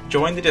Network,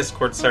 join the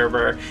Discord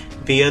server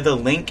via the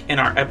link in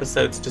our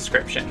episode's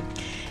description.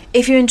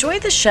 If you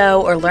enjoyed the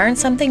show or learned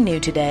something new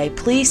today,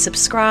 please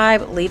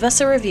subscribe, leave us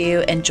a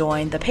review, and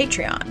join the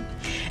Patreon.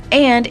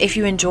 And if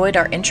you enjoyed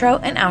our intro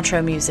and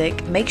outro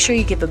music, make sure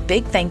you give a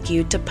big thank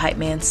you to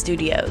Pipeman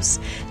Studios.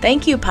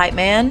 Thank you,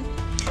 Pipeman!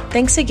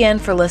 Thanks again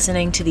for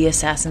listening to the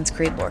Assassin's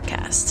Creed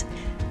Lorecast.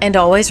 And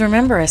always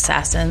remember,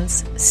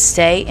 Assassins,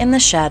 stay in the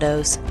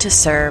shadows to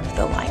serve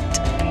the light.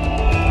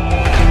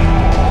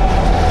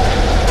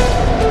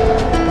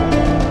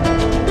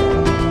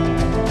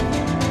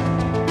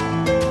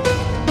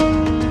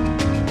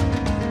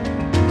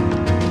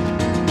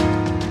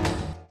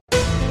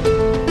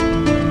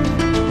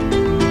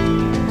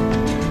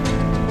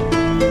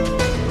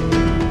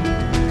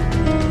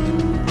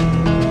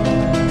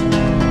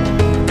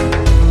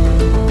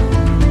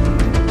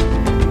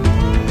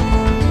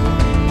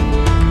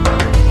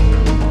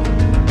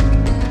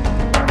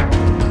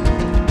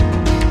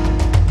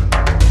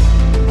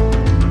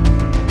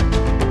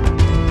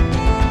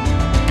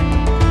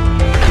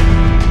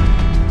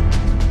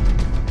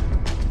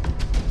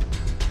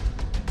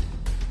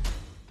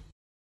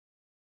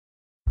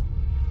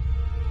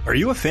 Are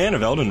you a fan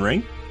of Elden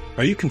Ring?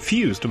 Are you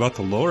confused about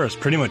the lore as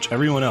pretty much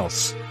everyone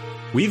else?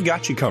 We've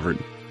got you covered.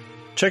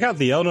 Check out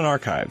the Elden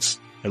Archives,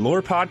 a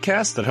lore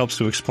podcast that helps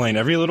to explain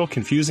every little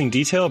confusing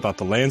detail about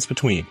the lands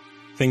between.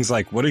 Things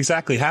like what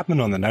exactly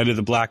happened on the Night of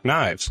the Black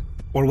Knives,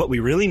 or what we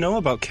really know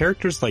about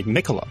characters like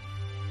Mikola.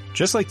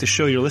 Just like the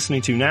show you're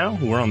listening to now,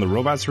 we're on the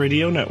Robots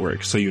Radio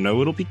Network, so you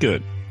know it'll be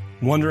good.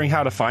 Wondering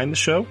how to find the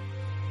show?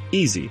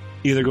 Easy.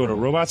 Either go to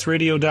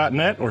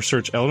robotsradio.net or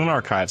search Elden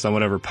Archives on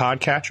whatever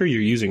podcatcher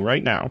you're using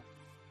right now.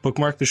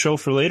 Bookmark the show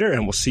for later,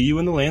 and we'll see you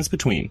in the lands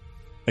between.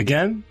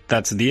 Again,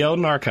 that's the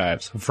Elden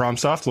Archives, a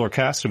FromSoft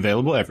Lorecast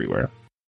available everywhere.